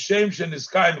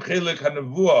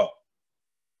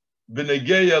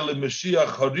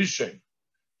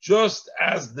 just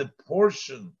as the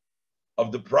portion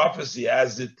of the prophecy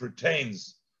as it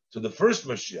pertains to the first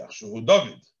Mashiach, Shehu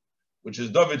David, which is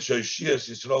David Shoshiyas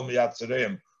Yisrael Miyat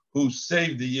Tzereim, who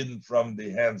saved the Yidden from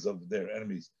the hands of their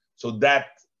enemies. So that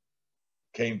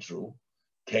came true.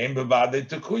 Came Bevade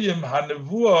Tekuyim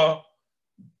HaNevuah.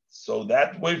 So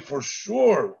that way for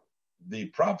sure the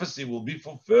prophecy will be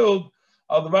fulfilled.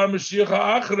 Al Davar Mashiach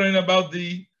HaAchrein, about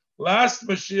the last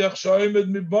Mashiach, Shoimed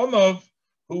Mibonov,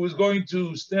 who is going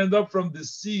to stand up from the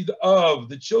seed of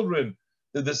the children,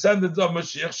 the descendants of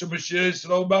Mashiach, Shemashiach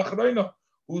Yisrael B'Achreina,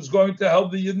 who's going to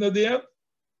help the Yidden at the end.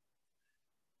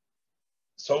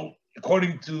 So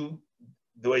according to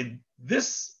the way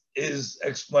this is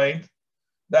explained,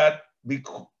 that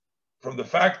from the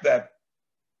fact that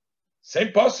same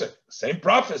pasuk, same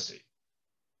prophecy,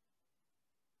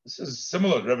 this is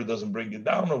similar. Rabbi doesn't bring it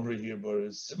down over here, but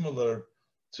it's similar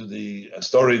to the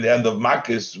story in the end of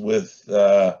Makis with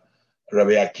Rabbi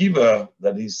Akiva,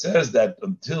 that he says that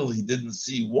until he didn't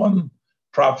see one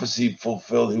prophecy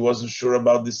fulfilled, he wasn't sure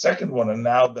about the second one, and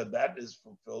now that is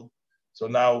fulfilled, so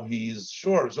now he's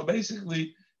sure. So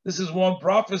basically, this is one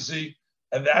prophecy,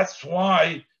 and that's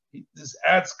why this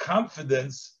adds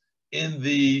confidence in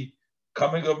the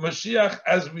coming of Mashiach,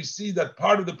 as we see that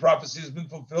part of the prophecy has been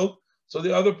fulfilled, so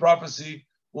the other prophecy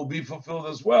will be fulfilled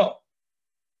as well.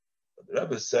 But the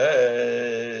Rebbe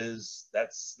says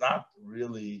that's not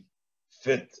really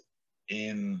fit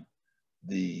in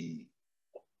the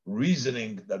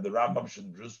reasoning that the Rambam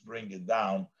should just bring it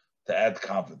down to add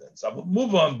confidence. I will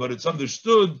move on, but it's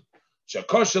understood.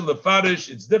 Shakosha lefarish,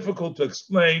 it's difficult to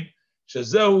explain.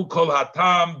 Shazehu kol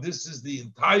hatam, this is the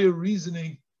entire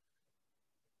reasoning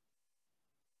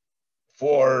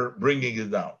for bringing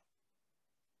it down.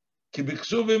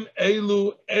 Kibiksuvim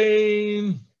elu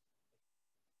ein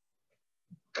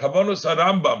kavanos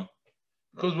harambam,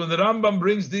 because when the Rambam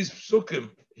brings these psukim,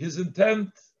 his intent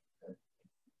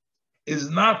is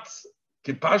not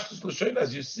kipashtus l'shein,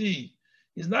 as you see.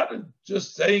 He's not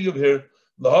just saying of here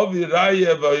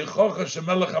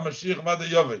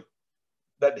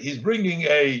that he's bringing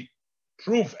a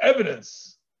proof,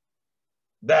 evidence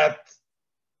that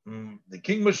the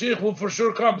King Mashiach will for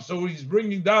sure come. So he's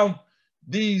bringing down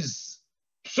these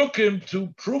psukim to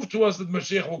prove to us that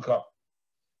Mashiach will come.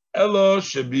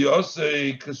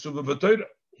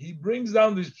 He brings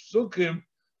down these psukim,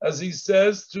 as he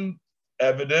says, to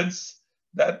evidence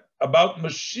that about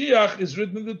Mashiach is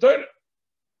written in the Torah.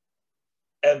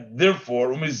 And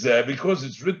therefore, because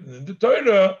it's written in the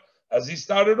Torah, as he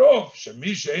started off,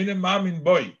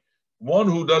 one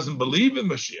who doesn't believe in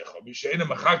Mashiach,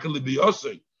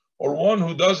 or one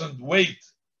who doesn't wait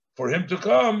for him to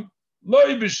come, not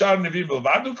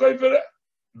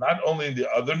only in the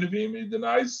other Nevi'im he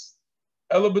denies,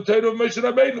 but in Torah Moshe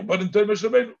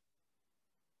Rabbeinu.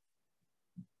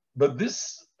 But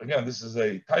this, again, this is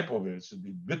a typo here. It should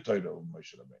be B'Torah of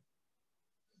Moshe Rabbeinu.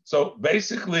 So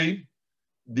basically,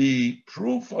 the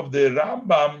proof of the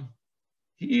Rambam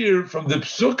here from the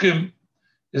Psukim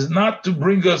is not to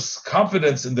bring us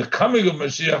confidence in the coming of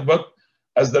Mashiach, but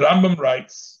as the Rambam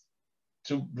writes,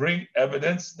 to bring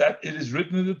evidence that it is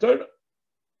written in the Torah.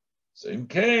 So in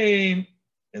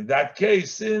that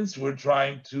case, since we're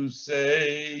trying to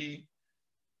say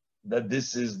that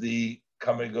this is the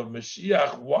coming of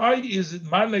Mashiach, why is it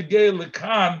managei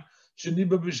lekan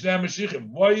sheniba b'shnei Mashiachim?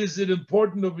 Why is it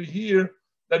important over here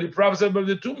that he prophesied about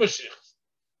the two Mashiachs?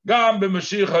 Gam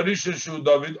b'Mashiach harishon shu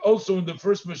David, also in the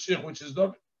first Mashiach, which is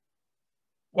David.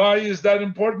 Why is that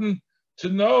important to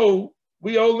know?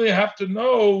 We only have to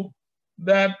know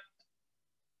that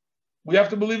we have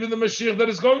to believe in the Mashiach that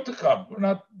is going to come. We're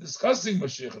not discussing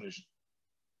Mashiach Rishon.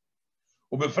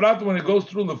 Ubefrat, when it goes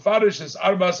through Lefarish as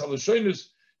Arbas Halashonus,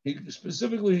 he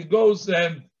goes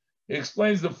and he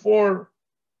explains the four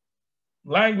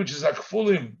languages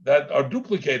Akfulim that are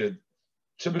duplicated.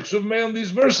 Shebikshuv Meil in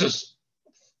these verses.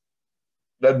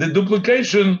 That the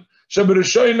duplication,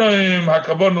 Sheberishoynoim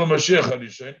Hakavon Mashiach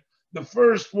Harishon. The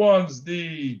first ones,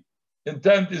 the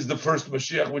intent is the first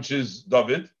Mashiach, which is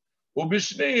David.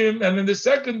 Ubishneim, and in the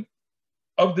second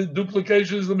of the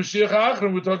duplication is the Mashiach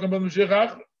Achron. We're talking about Mashiach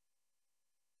Achron.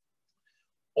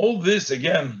 All this,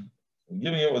 again, I'm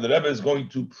giving it what the Rebbe is going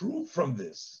to prove from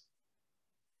this,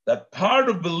 that part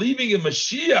of believing in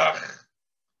Mashiach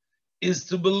is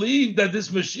to believe that this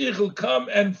Mashiach will come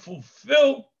and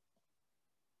fulfill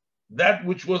that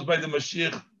which was by the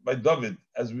Mashiach, by David,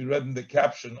 as we read in the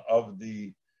caption of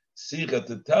the Sicha,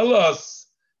 to tell us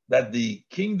that the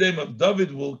kingdom of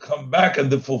David will come back and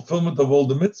the fulfillment of all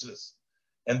the mitzvahs.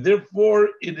 And therefore,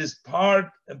 it is part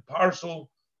and parcel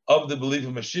of the belief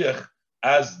of Mashiach,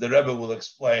 as the Rebbe will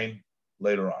explain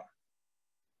later on.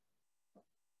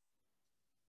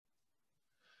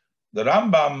 The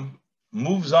Rambam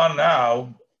moves on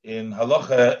now in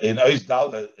Halacha, in Ois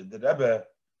Dalet, the Rebbe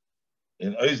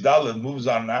in Ois Dalet moves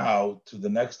on now to the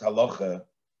next Halacha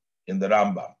in the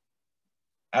Rambam.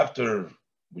 After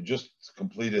we just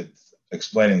completed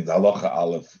explaining the Halacha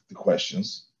Aleph, the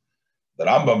questions, the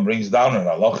Rambam brings down in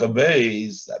Halacha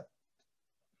Beis that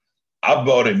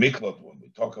Abba or Miklot, when we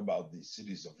talk about the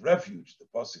cities of refuge, the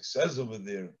Pasuk says over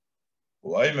there,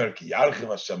 that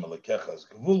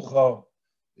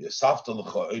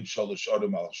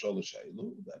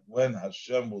when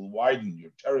Hashem will widen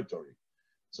your territory,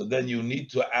 so then you need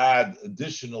to add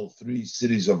additional 3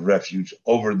 cities of refuge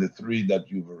over the 3 that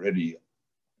you've already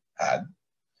had.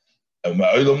 There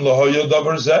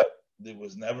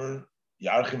was never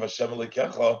Yarchiv Hashem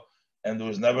Alekecha, and there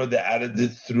was never they added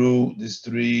it through these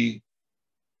 3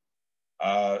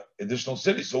 additional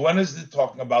cities. So when is it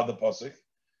talking about the pasuk?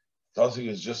 The pasuk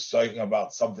is just talking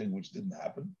about something which didn't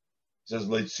happen. It says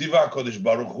Leitziva Kodesh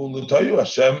Baruch Hu L'Toyu.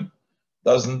 Hashem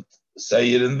doesn't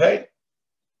say it in vain.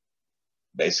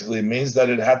 Basically, it means that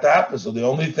it had to happen. So the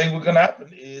only thing that can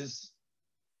happen is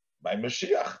by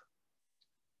Mashiach.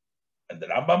 And the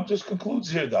Rambam just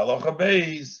concludes here, the Halacha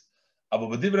Beis, Abu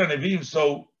B'Dibra Nevi'im.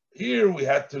 So here we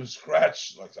had to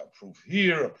scratch, like a proof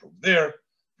here, a proof there,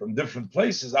 from different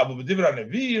places, Abu B'Dibra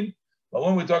Nevi'im. But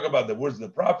when we talk about the words of the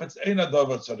prophets, Eina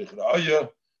Davar Tzarich Ra'aya,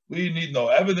 we need no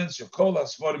evidence. Yekol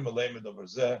HaSfarim Meleim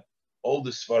Davar Zeh. All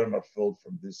the Sfarim are filled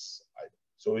from this item.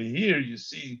 So here you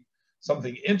see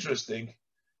something interesting,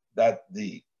 that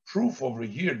the proof over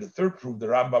here, the third proof, the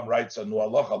Rambam writes on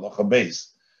Halacha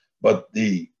Beis, but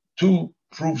the 2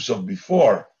 proofs of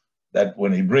before, that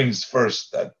when he brings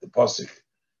first that the pasuk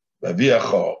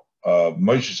Vaviacho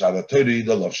Moshe Shadatori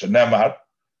the Lov Shenemar,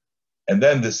 and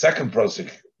then the second pasuk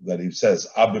that he says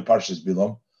Abbe Parshas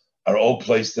Bilam, are all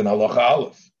placed in Halacha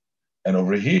Aleph. And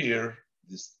over here,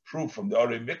 this proof from the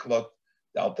Ori Miklot,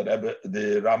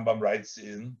 the Rambam writes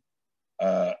in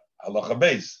Halacha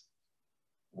Beis.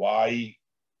 Why,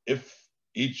 if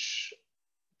each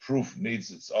proof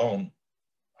needs its own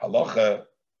halacha,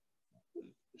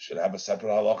 should have a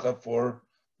separate halacha for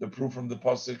the proof from the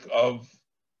pasuk of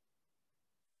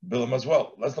Bilam as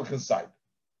well. Let's look inside.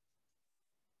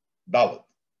 Dalet.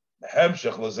 As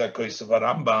a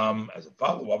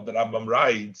follow-up, the Rambam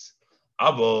writes,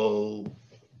 Abel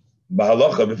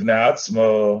Bahalacha b'fnei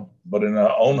atzmo, but in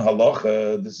our own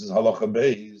halacha, this is halacha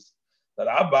beis. That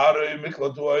Abare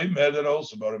Miklat Oimer, that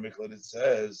also Bare Miklat it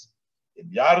says, in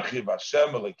Yarchiv Hashem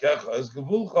Elekecha es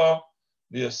Gevulcha,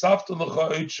 v'yasafta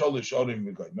lecha eit sholish orim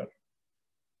v'goymer.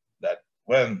 That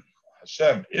when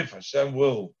Hashem, if Hashem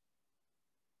will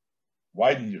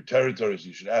widen your territories,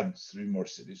 you should add 3 more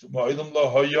cities. Again,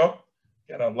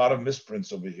 a lot of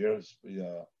misprints over here.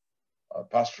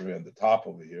 Apostrophe on the top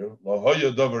over here.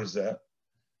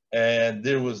 And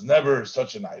there was never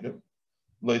such an item.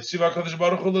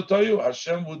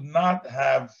 Hashem would not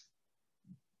have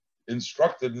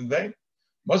instructed in vain.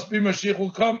 Must be Mashiach will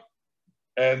come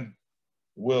and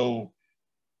will,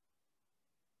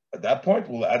 at that point,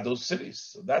 we'll add those cities.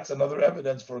 So that's another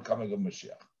evidence for coming of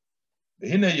Mashiach.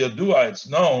 It's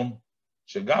known,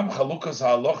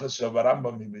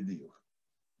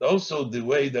 also the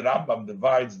way the Rambam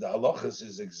divides the halachas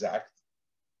is exact.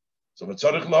 So we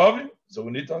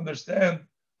need to understand,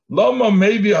 Lama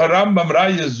maybe Harambam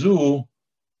Rayazu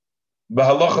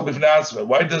b'halacha b'fnei atzma.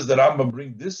 Why does the Rambam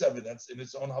bring this evidence in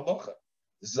its own halacha?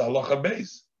 This is a halacha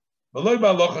base. V'loy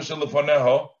b'halacha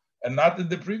shelefaneho, and not in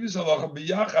the previous halacha,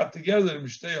 b'yachad together,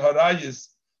 b'shtei harayis,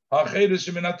 ha'cheres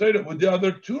shemin ha'Torah, with the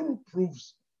other 2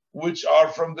 proofs which are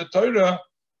from the Torah.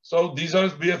 So these are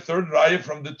be a 3rd raya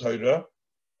from the Torah,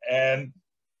 and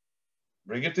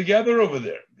bring it together over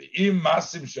there. V'im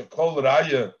masim shekol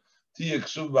raya if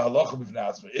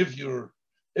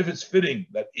it's fitting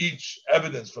that each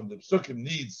evidence from the psukim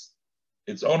needs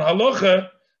its own halacha,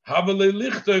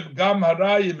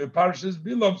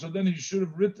 so then he should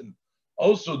have written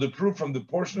also the proof from the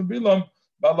portion of Bilam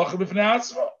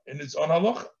in its own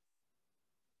halacha.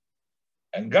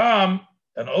 And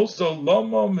also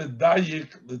lomo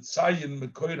medayik l'tzayin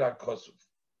mekoira kosuf.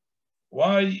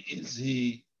 Why is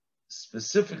he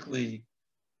specifically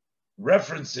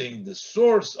referencing the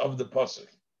source of the pasuk?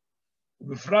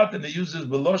 B'frat, and he uses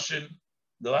beloshin,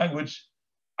 the language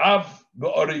av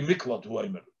be'orei miklat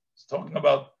huaymer. It's talking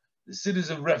about the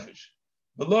cities of refuge.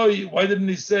 Below, why didn't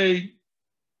he say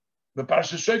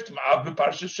be'parsha shoftim? Av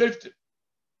be'parsha shoftim.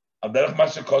 Al derech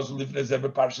masha kozu lifnei zeh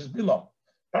be'parshas bilam.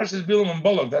 Parshas bilam and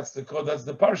bolog. That's the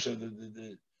parsha.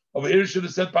 Over here, it should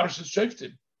have said parshas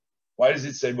shoftim. Why does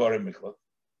it say be'orei miklat?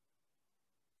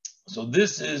 So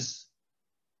this is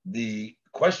the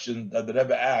question that the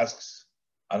Rebbe asks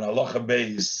on halacha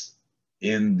beis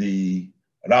in the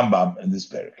Rambam in this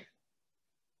parak.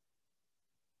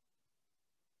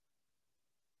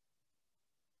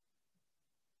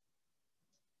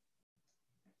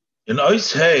 In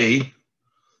Ois Hey,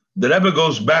 the Rebbe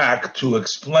goes back to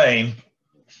explain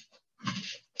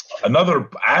another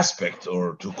aspect,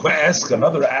 or to ask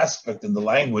another aspect in the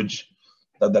language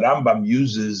that the Rambam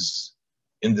uses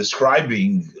in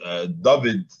describing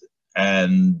David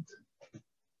and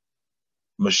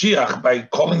Mashiach by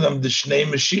calling them the Shnei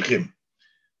Mashiachim.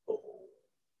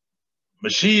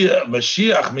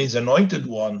 Mashiach means anointed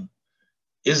one,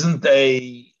 isn't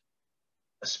a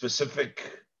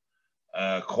specific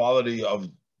quality of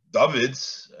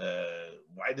David's.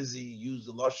 Why does he use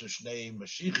the Lashon Shnei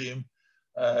Mashiachim?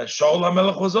 Shaul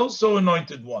HaMelech was also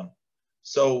anointed one.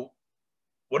 So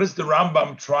what is the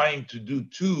Rambam trying to do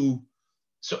too?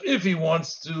 So if he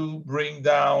wants to bring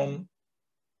down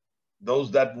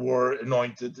those that were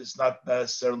anointed, it's not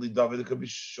necessarily David, it could be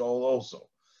Shaul also.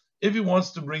 If he wants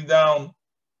to bring down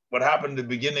what happened in the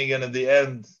beginning and at the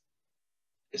end,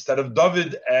 instead of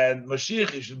David and Mashiach,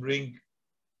 he should bring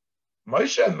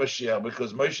Moshe and Mashiach,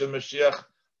 because Moshe and Mashiach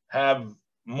have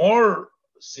more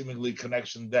seemingly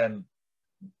connection than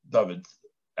David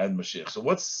and Mashiach. So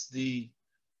what's the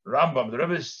Rambam? The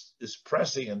Rebbe is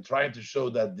pressing and trying to show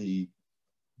that the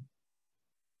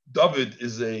David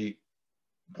is a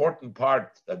important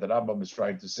part that the Rambam is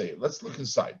trying to say. Let's look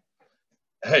inside.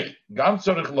 Hey, we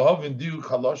also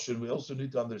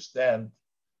need to understand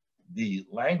the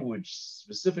language,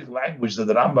 specific language that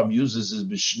the Rambam uses is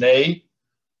Bishnei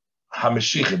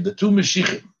HaMashiachim, the 2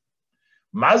 Mashiachim.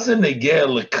 Mazen negeh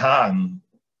lekan.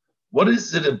 What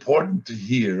is it important to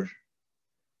hear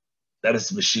that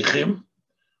it's Mashiachim?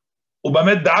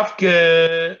 Ubamet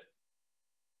davke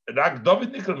Rak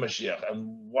David Nikol Mashiach.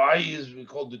 And why is we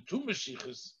called the 2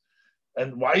 Mashiachs?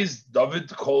 And why is David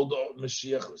called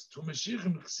Mashiach? It's 2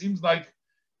 Mashiachim. It seems like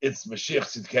it's Mashiach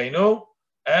Tzidkenu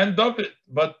and David,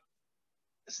 but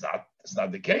it's not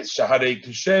the case. Shaharei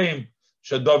Kishem,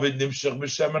 David Nimshach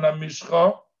B'Shemen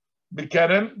HaMishcha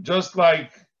B'Keren, just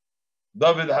like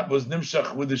David was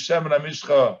Nimshach with the Shemen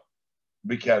HaMishcha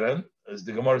B'Keren, as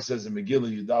the Gemara says in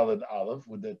Megillah Yudalad Aleph,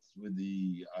 with the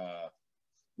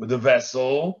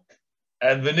vessel,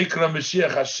 and V'nikra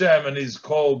Mashiach Hashem, and he's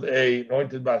called a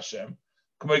anointed by Hashem.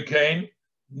 Again,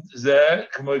 there's a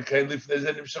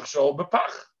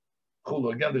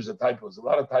typo. There's a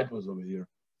lot of typos over here.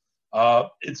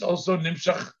 It's also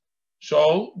nimshach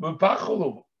shol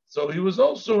b'pach. So he was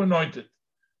also anointed,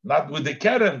 not with the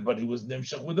keren, but he was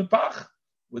nimshach with the pach,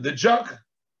 with the jug.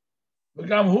 He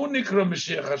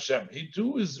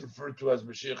too is referred to as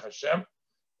Mashiach Hashem,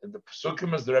 and the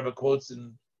Pesukim, as the Rebbe quotes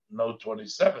in note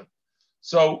 27.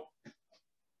 So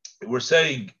we're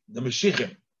saying the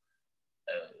Mashiachim.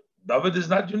 David is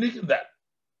not unique in that.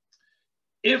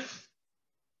 If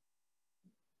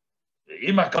the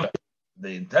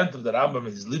intent of the Rambam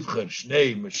is Livcher,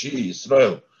 Shnei, Mashiach,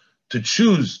 Yisrael, to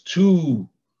choose two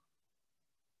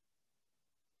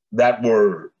that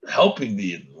were helping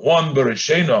the one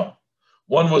Bereshena,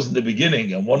 one was in the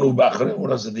beginning, and one Ubachre,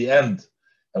 one was at the end,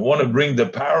 and want to bring the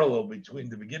parallel between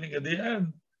the beginning and the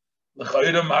end.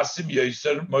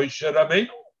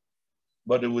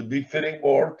 But it would be fitting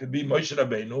more to be Moshe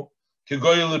Rabbeinu,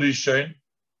 Kigoyel Rishon.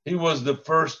 He was the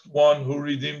first one who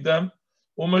redeemed them.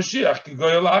 Mashiach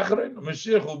Kigoyel Achrein.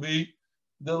 Mashiach will be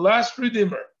the last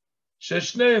redeemer.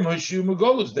 Sheshneim Hashiu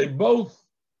Megolus. They both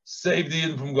saved the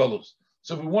Yidden from Golus.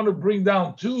 So if we want to bring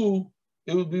down two,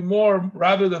 it would be more,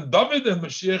 rather than David and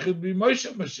Mashiach, it would be Moshe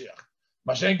Mashiach.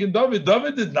 Mashiach and David.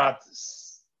 David did not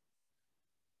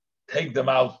take them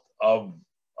out of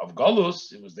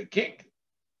Golus. It was the king.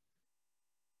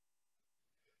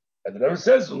 And the Rebbe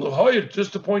says,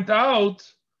 just to point out,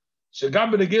 that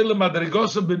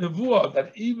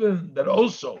even that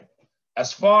also,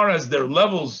 as far as their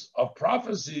levels of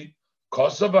prophecy, the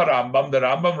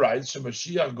Rambam writes, that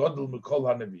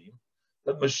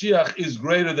Mashiach is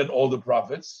greater than all the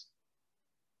prophets.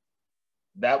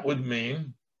 That would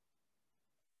mean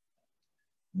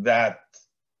that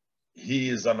he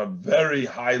is on a very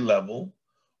high level,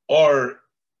 or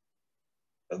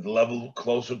at the level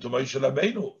closer to Moshe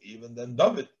Rabbeinu, even than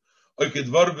David.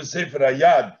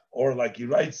 Or like he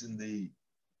writes in the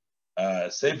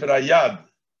Sefer Hayad,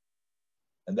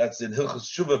 and that's in Hilchos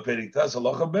Shuvah Perik Tas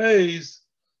Halacha Beis,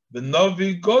 the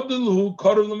Navi Godel who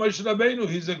Korav Moshe Rabbeinu.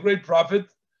 He's a great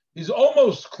prophet. He's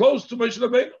almost close to Moshe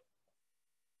Rabbeinu.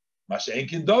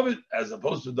 Masha'enkin David, as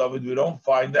opposed to David, we don't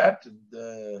find that.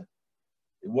 It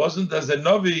wasn't as a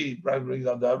Navi, bringing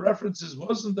down the references,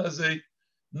 wasn't as a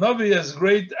Navi as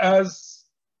great as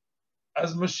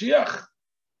Mashiach.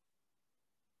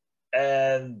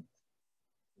 And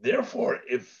therefore,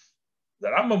 if the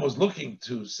Rambam was looking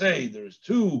to say there's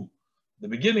two, the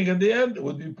beginning and the end, it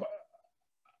would be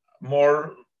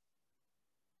more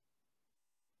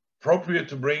appropriate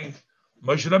to bring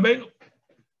Moshe Rabbeinu.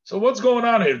 So what's going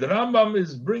on here? The Rambam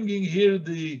is bringing here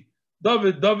the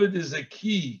David. David is a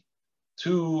key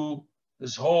to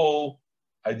this whole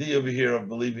idea over here of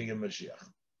believing in Mashiach.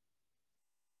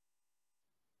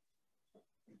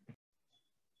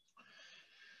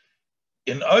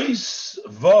 In Ois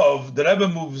Vav, the Rebbe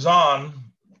moves on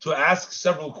to ask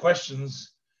several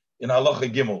questions in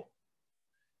Halacha Gimel.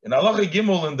 In Halacha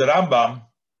Gimel in the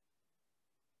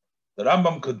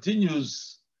Rambam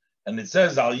continues, and it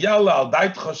says, Al Yala Al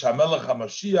Daitchosh HaMelech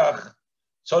HaMashiach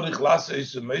Tzorich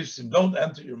Laseis U'Meisim. Don't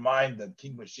enter your mind that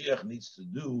King Mashiach needs to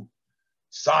do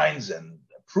signs and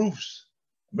proofs,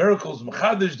 miracles,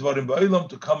 Mechadish Dvarim Ba'olam,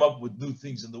 to come up with new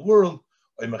things in the world,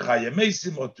 or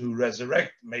to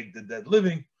resurrect, make the dead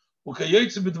living, and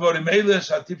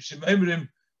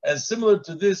similar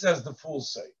to this as the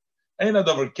fools say.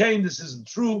 This isn't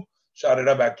true.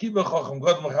 Rabbi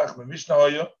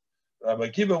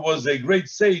Akiva was a great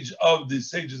sage of the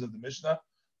sages of the Mishnah,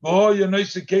 and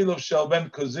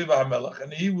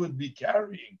he would be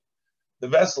carrying the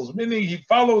vessels, meaning he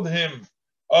followed him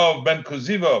of Ben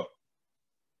Koziva,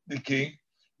 the king,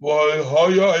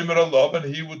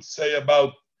 and he would say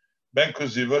about Ben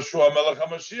Koziva,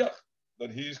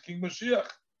 that he is King Mashiach.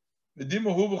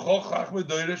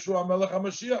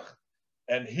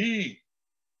 And he,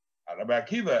 Rabbi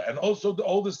Akiva, and also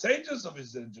all the sages of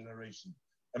his generation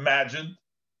imagined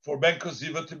for Ben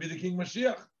Koziva to be the King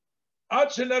Mashiach.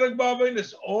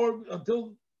 Or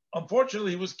until,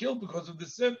 unfortunately, he was killed because of the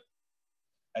sin.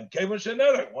 And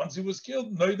once he was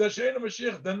killed,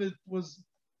 then it was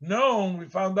known, we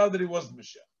found out that he wasn't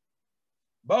Mashiach.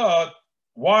 But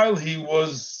while he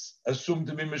was assumed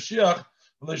to be Mashiach,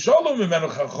 the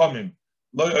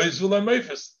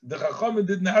Chachamim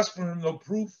didn't ask for him no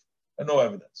proof and no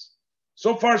evidence.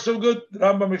 So far, so good, the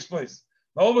Rambam explains.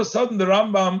 Now, all of a sudden, the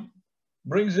Rambam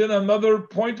brings in another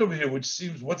point over here, which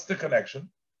seems, what's the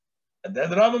connection? And then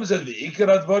the Rambam says,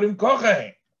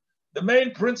 the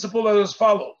main principle is as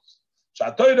follows.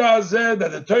 That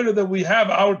the Torah that we have,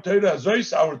 our Torah,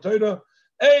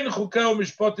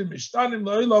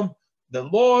 the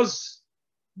laws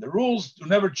The rules do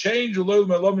never change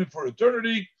for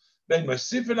eternity.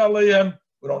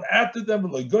 We don't add to them,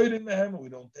 we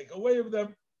don't take away of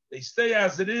them. They stay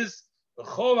as it is.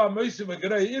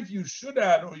 If you should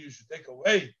add or you should take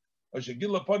away,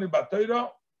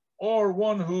 or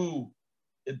one who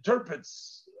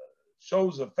interprets,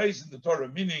 shows a face in the Torah,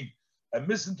 meaning a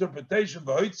misinterpretation,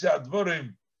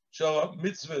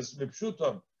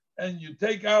 and you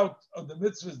take out of the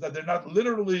mitzvahs that they're not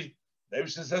literally, the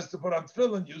Eibusha says to put on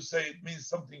tefillin, you say it means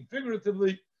something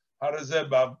figuratively,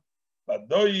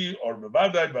 badoyi or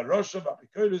bevadai, barosha,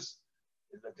 bapikoidis.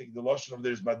 I think the lotion of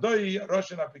there is badoyi,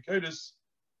 roshan, apikoidis,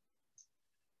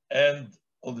 and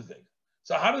all the things.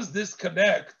 So how does this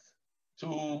connect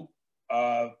to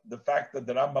the fact that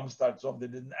the Rambam starts off, they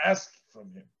didn't ask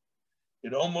from him?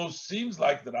 It almost seems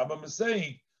like the Rambam is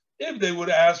saying, if they would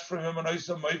ask from him an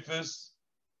Oisa Meifis,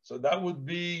 so that would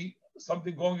be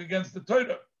something going against the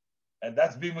Torah. And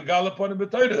that's being Megal upon the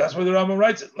Torah. That's why the Rambam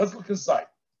writes it. Let's look inside.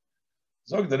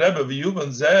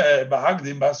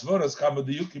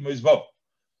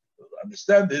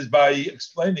 Understand this by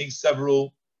explaining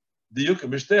several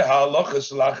diyukim.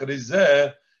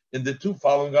 In the two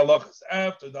following halachas.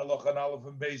 After the halacha and aleph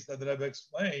and base that the Rebbe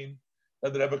explained,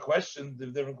 that the Rebbe questioned, the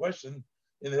different question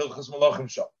in the Hilchas Malachim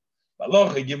Shah.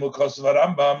 Halacha Gimel Kosav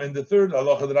Rambam, in the third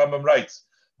halacha the Rambam writes,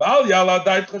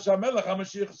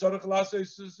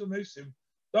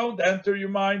 don't enter your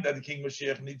mind that the King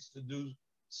Mashiach needs to do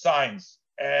signs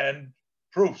and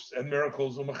proofs and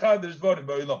miracles to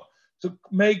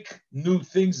make new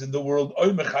things in the world, or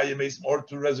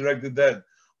to resurrect the dead,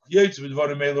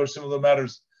 or similar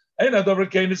matters.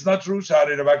 It's not true,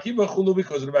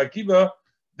 because Rabbi Akiva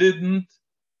didn't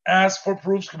ask for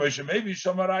proofs. Maybe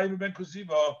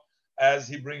as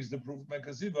he brings the proof of Ben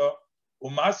Kaziva,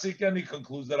 and he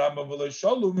concludes that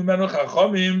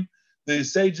the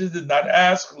sages did not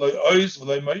ask,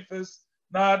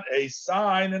 not a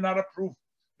sign and not a proof.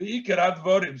 So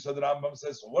the Rambam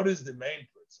says, so what is the main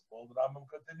principle? The Rambam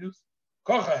continues,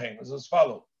 as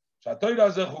follows. Our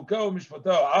Torah,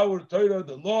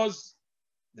 the laws,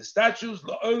 the statutes,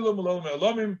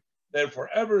 they're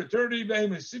forever, eternity.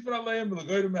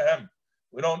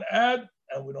 We don't add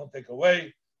and we don't take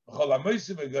away.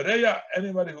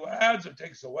 Anybody who adds or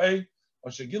takes away,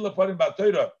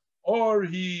 or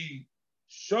he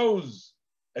shows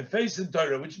a face in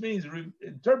Torah, which means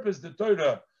interprets the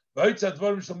Torah,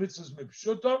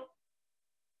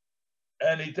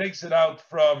 and he takes it out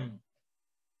from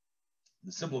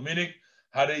the simple meaning.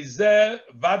 He's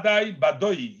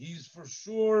for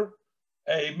sure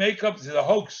a makeup, he's a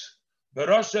hoax.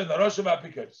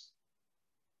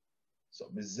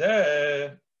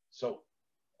 So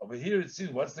over here it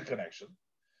seems, what's the connection?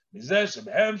 In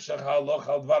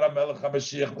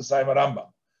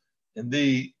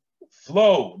the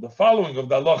flow, the following of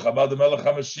the halacha about the Melech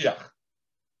HaMashiach,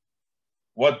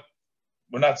 what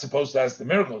we're not supposed to ask the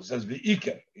miracle, it says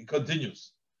v'iker. He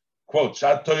continues, quote,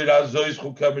 that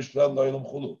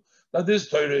this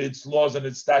Torah, its laws and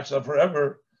its statutes are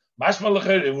forever.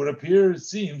 It would appear, it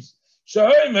seems,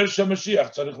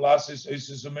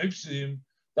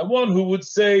 that one who would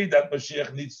say that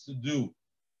Mashiach needs to do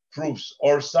proofs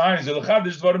or signs, or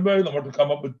to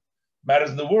come up with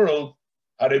matters in the world,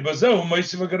 that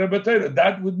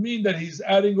would mean that he's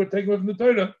adding or taking away from the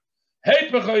Torah,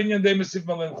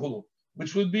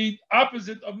 which would be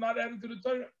opposite of not adding to the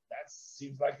Torah. That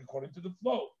seems like according to the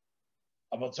flow.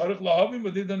 But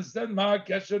didn't understand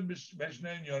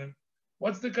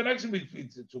what's the connection between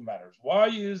the two matters. Why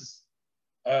is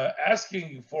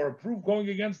asking for a proof going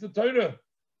against the Torah?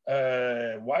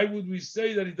 Why would we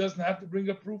say that he doesn't have to bring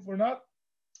a proof or not?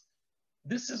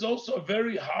 This is also a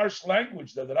very harsh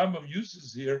language that the Rambam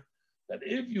uses here, that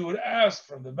if you would ask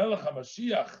from the Melech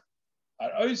HaMashiach,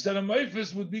 our Ois and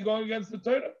Amoifis would be going against the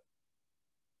Torah.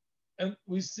 And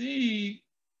we see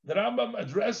the Rambam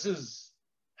addresses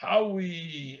how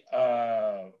we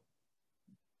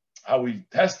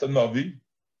test a Navi,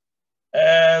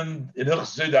 and in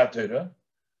Hilchos Torah,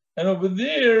 and over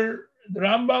there the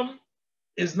Rambam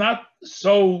is not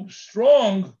so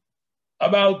strong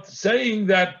about saying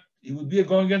that he would be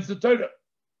going against the Torah.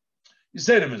 You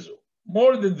say to Mizu,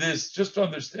 more than this, just to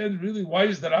understand really why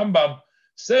is the Rambam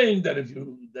saying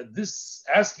that this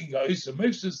asking Ha'isa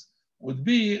Meshus would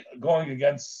be going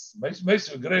against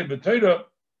Meshus Grei B'Torah.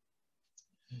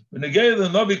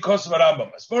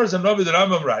 As far as the Navi, the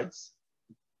Rambam writes,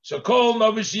 Shakol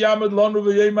Navi Shiyamed Lonu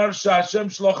v'Yemar Hashem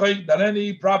Shlochei, that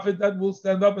any prophet that will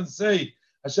stand up and say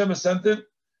Hashem has sent him,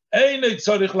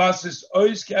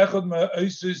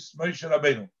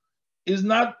 is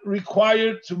not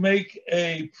required to make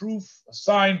a proof, a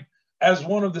sign, as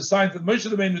one of the signs that Moshe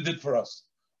Rabbeinu did for us.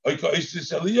 or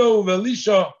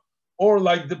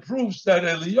like the proofs that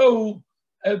Eliyahu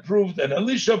had proved and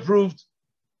Elisha proved.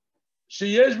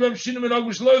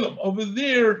 Over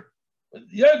there,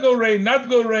 go rain, not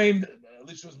go rain.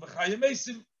 Elisha was Mechayim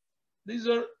Mesim. These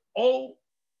are all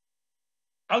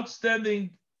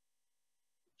outstanding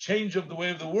change of the way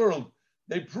of the world.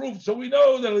 They proved, so we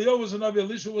know that Eliyahu was a Navi,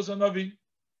 Elisha was a Navi,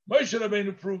 Moshe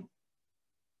Rabbeinu proved.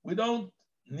 We don't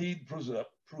need proofs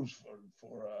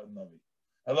for a Navi.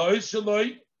 Eloi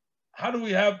Shaloi, how do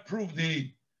we have proof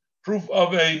the proof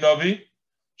of a Navi?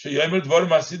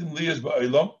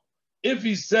 If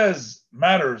he says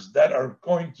matters that are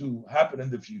going to happen in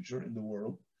the future in the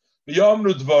world,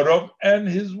 and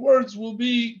his words will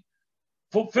be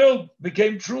fulfilled,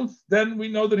 became truth, then we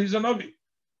know that he's a Navi.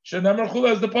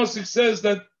 As the pasuk says,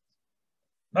 that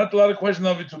not a lot of question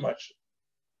Navi too much.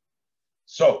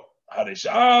 So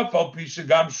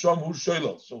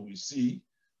we see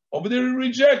over there he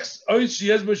rejects. Over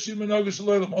there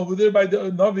by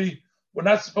the Navi, we're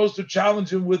not supposed to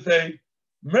challenge him with a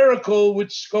miracle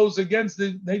which goes against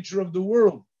the nature of the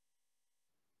world.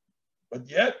 But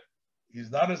yet,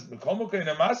 he's not as over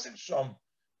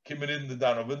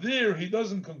there, he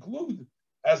doesn't conclude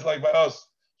as like by us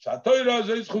that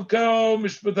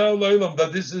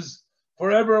this is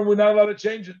forever and we're not allowed to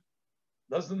change it.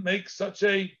 Doesn't make such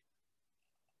a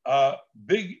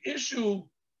big issue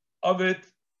of it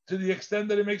to the extent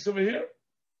that it makes over here.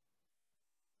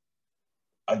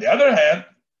 On the other hand,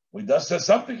 we does say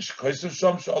something. At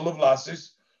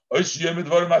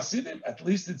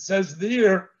least it says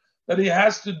there that he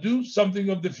has to do something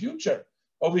of the future.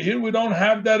 Over here, we don't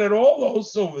have that at all.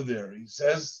 Also over there, he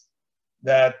says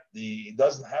that he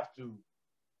doesn't have to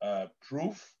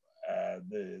prove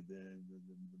the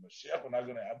Mashiach. We're not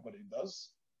going to have what he does.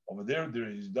 Over there,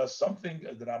 he does something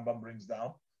that the Rambam brings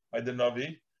down by the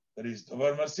Navi, that he's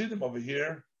Tovar Masidim. Over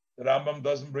here, the Rambam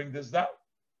doesn't bring this down.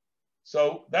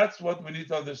 So that's what we need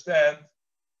to understand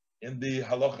in the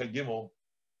Halacha Gimel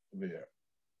over here.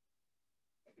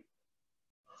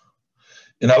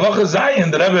 In Halacha Zayin,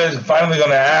 the Rebbe is finally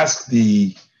going to ask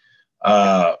the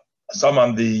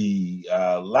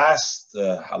last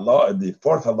halacha, the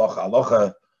fourth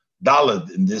halacha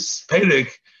Daled in this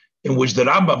Perek, in which the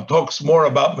Rambam talks more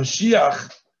about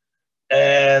Mashiach,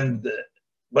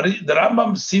 but the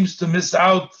Rambam seems to miss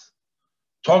out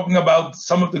talking about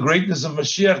some of the greatness of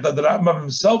Mashiach that the Rambam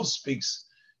himself speaks.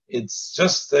 It's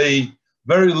just a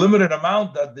very limited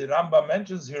amount that the Rambam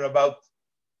mentions here about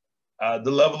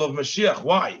the level of Mashiach.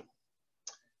 Why?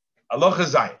 Halacha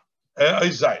Zayin.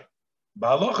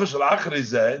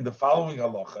 In the following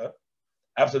halacha,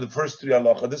 after the first three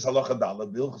halacha, this halacha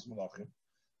Daled, Bilchus Malachim,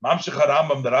 Mamshech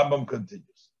HaRambam, the Rambam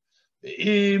continues.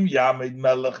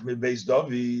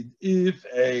 If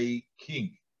a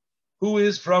king who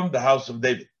is from the house of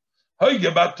David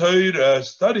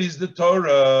studies the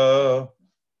Torah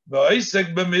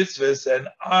and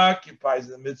occupies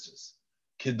the mitzvahs,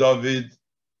 David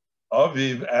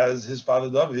Aviv, as his father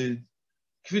David,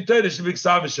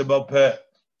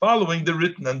 following the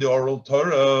written and the oral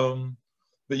Torah,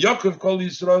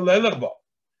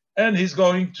 and he's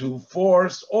going to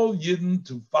force all Yidden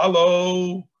to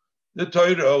follow the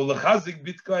Torah, lechazik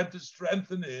bitka, and to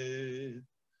strengthen it.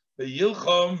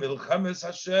 Yilchom milchemes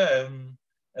Hashem,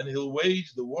 and he'll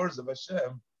wage the wars of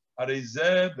Hashem.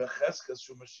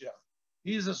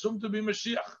 He is assumed to be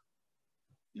Mashiach.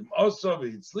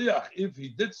 If he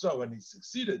did so and he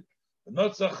succeeded,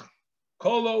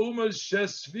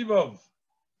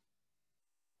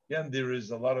 again, there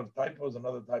is a lot of typos.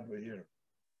 Another typo here.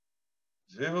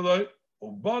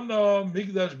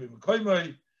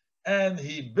 And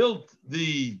he built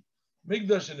the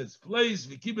Mikdash in its place,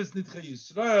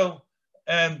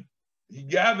 and he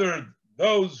gathered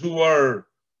those who were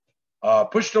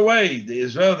pushed away, the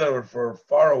Israel that were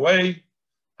far away.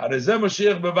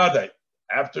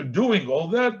 After doing all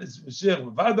that, it's Mashiach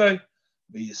B'vadai,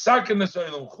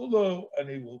 and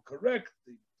he will correct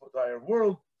the entire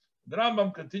world. The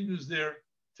Rambam continues there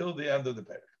till the end of the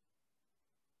Perek.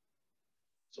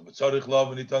 So B'tzarich Love,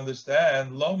 we need to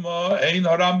understand, Loma ein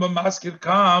Rambam maskir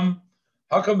kam.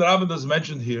 How come the Rambam doesn't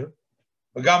mention here?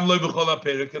 And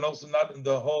also not in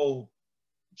the whole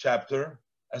chapter.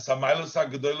 The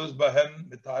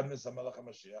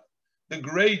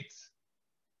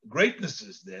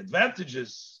greatnesses, the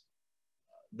advantages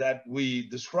that we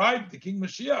described the King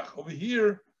Mashiach. Over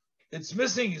here, it's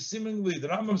missing. Seemingly, the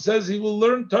Rambam says he will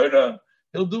learn Torah,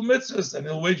 he'll do mitzvahs, and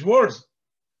he'll wage wars.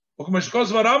 As the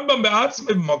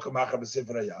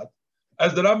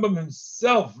Rambam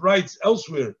himself writes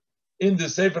elsewhere in the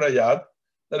Sefer Hayad,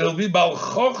 that he'll be Bal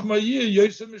Chochma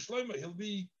Yosem Mishloima. He'll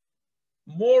be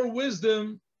more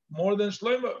wisdom more than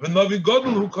Shlomo. V'Navi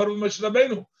Godel who called Moshe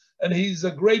Rabbeinu, and he's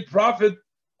a great prophet,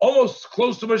 almost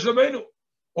close to Moshe Rabbeinu.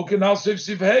 Okay, now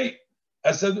Sif Hey,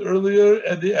 I said earlier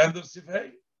at the end of Sif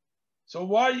Hey. So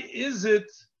why is it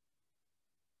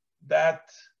that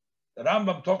the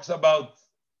Rambam talks about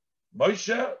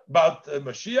Moshe, about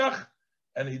Mashiach,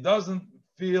 and he doesn't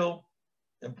feel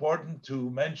important to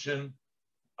mention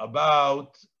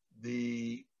about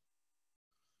the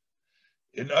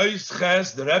in Ois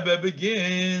Ches, the Rebbe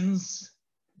begins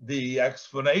the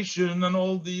explanation and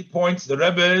all the points. The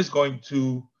Rebbe is going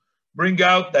to bring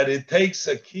out that it takes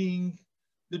a king.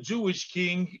 The Jewish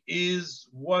king is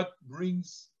what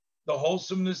brings the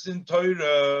wholesomeness in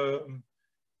Torah.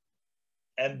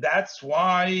 And that's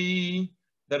why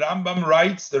the Rambam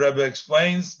writes, the Rebbe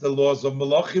explains the laws of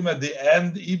Malachim at the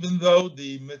end, even though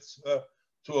the mitzvah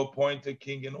to appoint a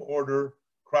king in order,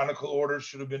 chronicle order,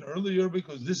 should have been earlier,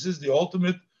 because this is the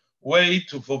ultimate way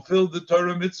to fulfill the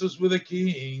Torah mitzvahs with a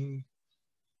king.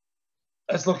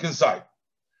 Let's look inside.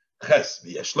 Ches,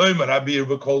 we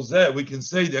can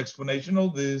say the explanation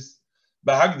of this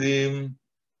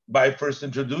by first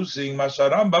introducing Masha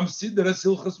Rambam Sidra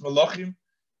Silchas Malachim,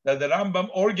 that the Rambam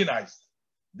organized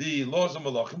the laws of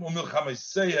Malachim,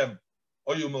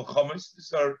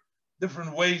 these are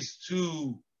different ways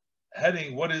to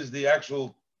heading. What is the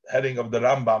actual heading of the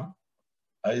Rambam?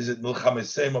 Is it Milchames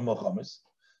Seim or Milchames?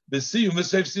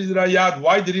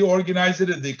 Why did he organize it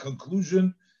at the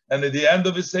conclusion and at the end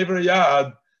of his Sefer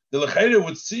Yad? The Lechayre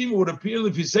would seem, would appear,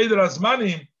 if you say the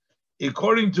Rasmanim,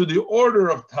 according to the order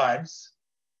of times,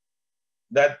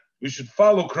 that we should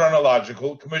follow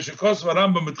chronological. The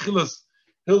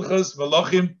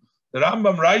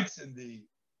Rambam writes in the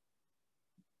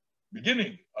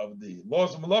beginning of the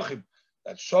laws of Malachim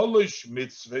that Sholosh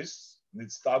mitzvahs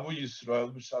nitztavu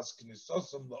Yisrael b'shas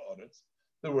knisosam la'aretz.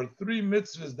 There were 3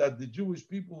 mitzvahs that the Jewish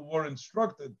people were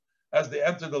instructed as they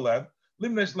entered the land.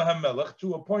 Limnesh lahem melech,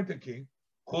 to appoint a king.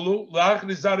 Chulu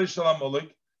la'achri zarish shel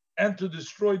Amalek, and to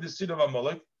destroy the seed of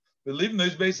Amalek.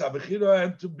 V'livnei's beis habechira,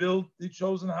 and to build the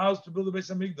chosen house, to build the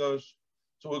Beis Hamikdash.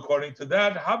 So according to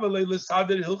that, Havelei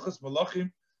l'sader hilchas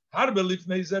malachim harbe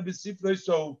lifnei zeh b'sifrei.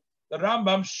 So the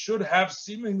Rambam should have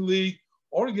seemingly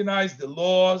organized the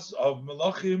laws of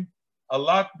malachim a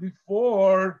lot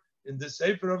before in the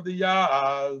Sefer of the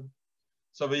Yad.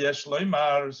 So v'yesh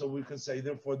loymar, so we can say,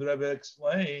 therefore the Rebbe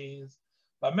explains,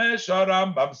 Bamesh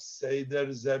Rambam seder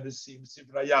zeh b'sim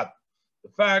sifrei Yad. The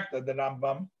fact that the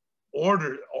Rambam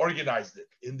organized it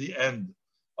in the end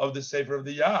of the Sefer of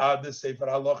the Yad, the Sefer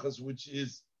Halachas, which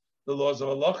is the laws of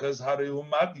Halachas, Harihu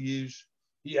Madgish,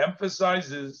 he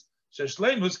emphasizes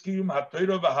Sheshleimus Kiyum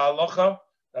HaTorah v'Halacha,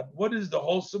 that what is the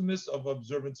wholesomeness of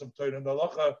observance of Torah and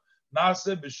Halacha,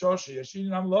 Nase B'Shosh Yashin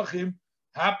Hamlachim,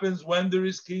 happens when there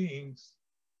is kings.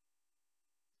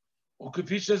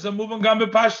 This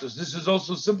is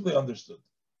also simply understood.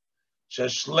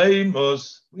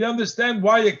 Sheshleimus, we understand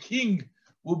why a king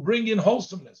will bring in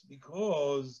wholesomeness,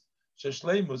 because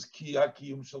Sheshleimus ki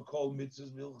hakiyum shall call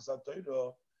mitzvahs v'ilchas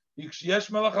haTorah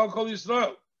iksheyesh melech al kol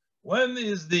Yisrael. When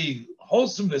is the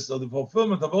wholesomeness of the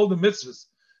fulfillment of all the mitzvahs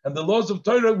and the laws of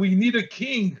Torah? We need a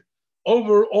king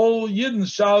over all Yidden.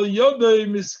 Shal yodei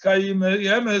miskayim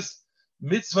yemes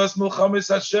mitzvahs milchames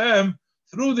Hashem.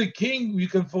 Through the king, we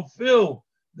can fulfill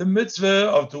the mitzvah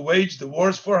of to wage the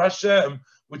wars for Hashem,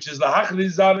 which is lahachli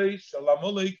zarei shel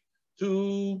Amalek,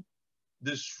 to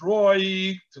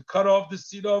destroy, to cut off the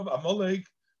seed of Amalek.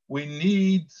 We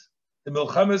need the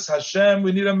Milchames Hashem,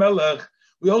 we need a Melech.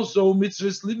 We also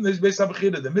mitzvahs livnes Beis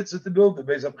HaBechira, the mitzvah to build the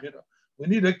Beis HaBechira. We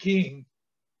need a king.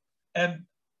 And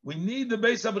we need the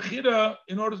Beis HaBechira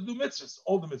in order to do mitzvahs.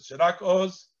 All the mitzvahs. Rak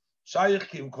oz, shayich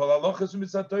kim, kol halachas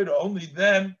mitzvah Torah. Only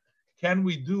then can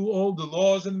we do all the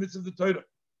laws and mitzvahs of the Torah.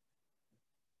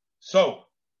 So,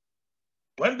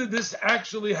 when did this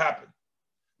actually happen?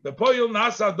 The poyel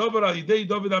nasa dover alidei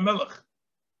David HaMelech.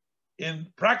 In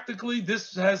practically,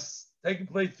 this has taken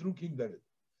place through King David.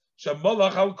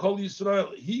 Shemalach al kol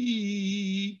Yisrael.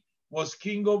 He was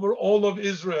king over all of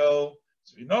Israel.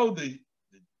 So you know the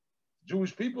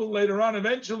Jewish people later on,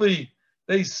 eventually,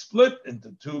 they split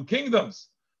into 2 kingdoms.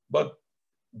 But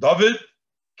David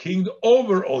kinged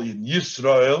over all in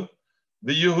Yisrael,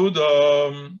 the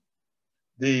Yehuda,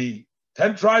 the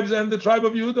 10 tribes and the tribe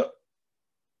of Yehuda.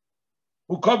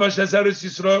 Who kabash as Eretz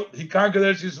Yisrael, he conquered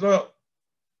Eretz Yisrael,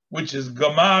 which is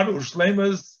Gamar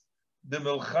Ushleimas, the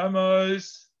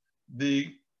Milchamas,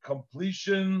 the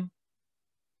completion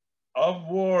of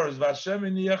wars, Vashem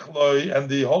Iniachloi, and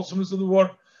the wholesomeness of the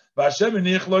war. Vashem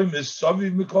Iniachloi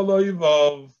Misaviv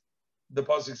Mikoloivov. The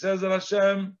pasuk says that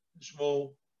Hashem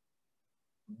Shmuel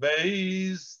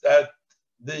Beis, that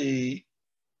the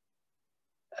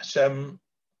Hashem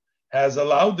has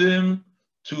allowed him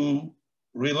to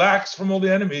relax from all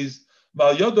the enemies.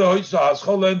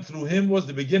 And through him was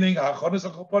the beginning,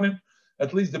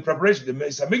 at least the preparation. The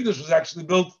Beis Hamikdash was actually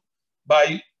built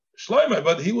by Shlomo,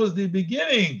 but he was the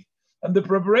beginning and the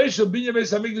preparation of Binyan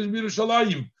Beis Hamikdash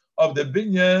Yerushalayim, of the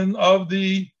binyan of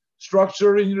the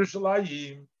structure in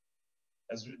Yerushalayim.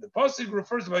 As the pasuk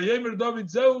refers to Vayomer David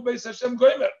Zeu Beis Hashem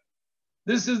Gomer.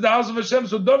 This is the house of Hashem.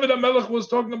 So David HaMelech was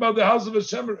talking about the house of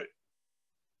Hashem.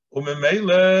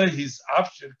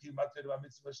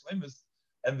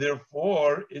 And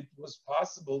therefore it was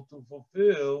possible to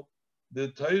fulfill the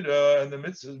Torah and the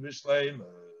mitzvahs b'shleimus.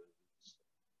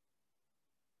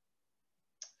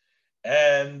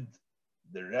 And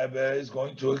the Rebbe is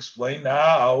going to explain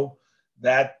now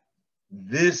that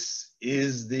this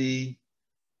is the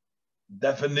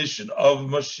definition of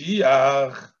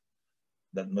Mashiach,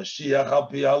 that Mashiach al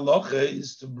pi halacha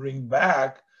is to bring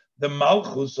back the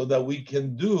Malchus so that we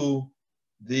can do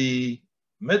the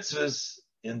mitzvahs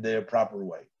in their proper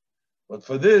way. But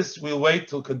for this, we'll wait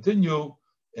to continue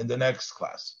in the next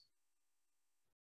class.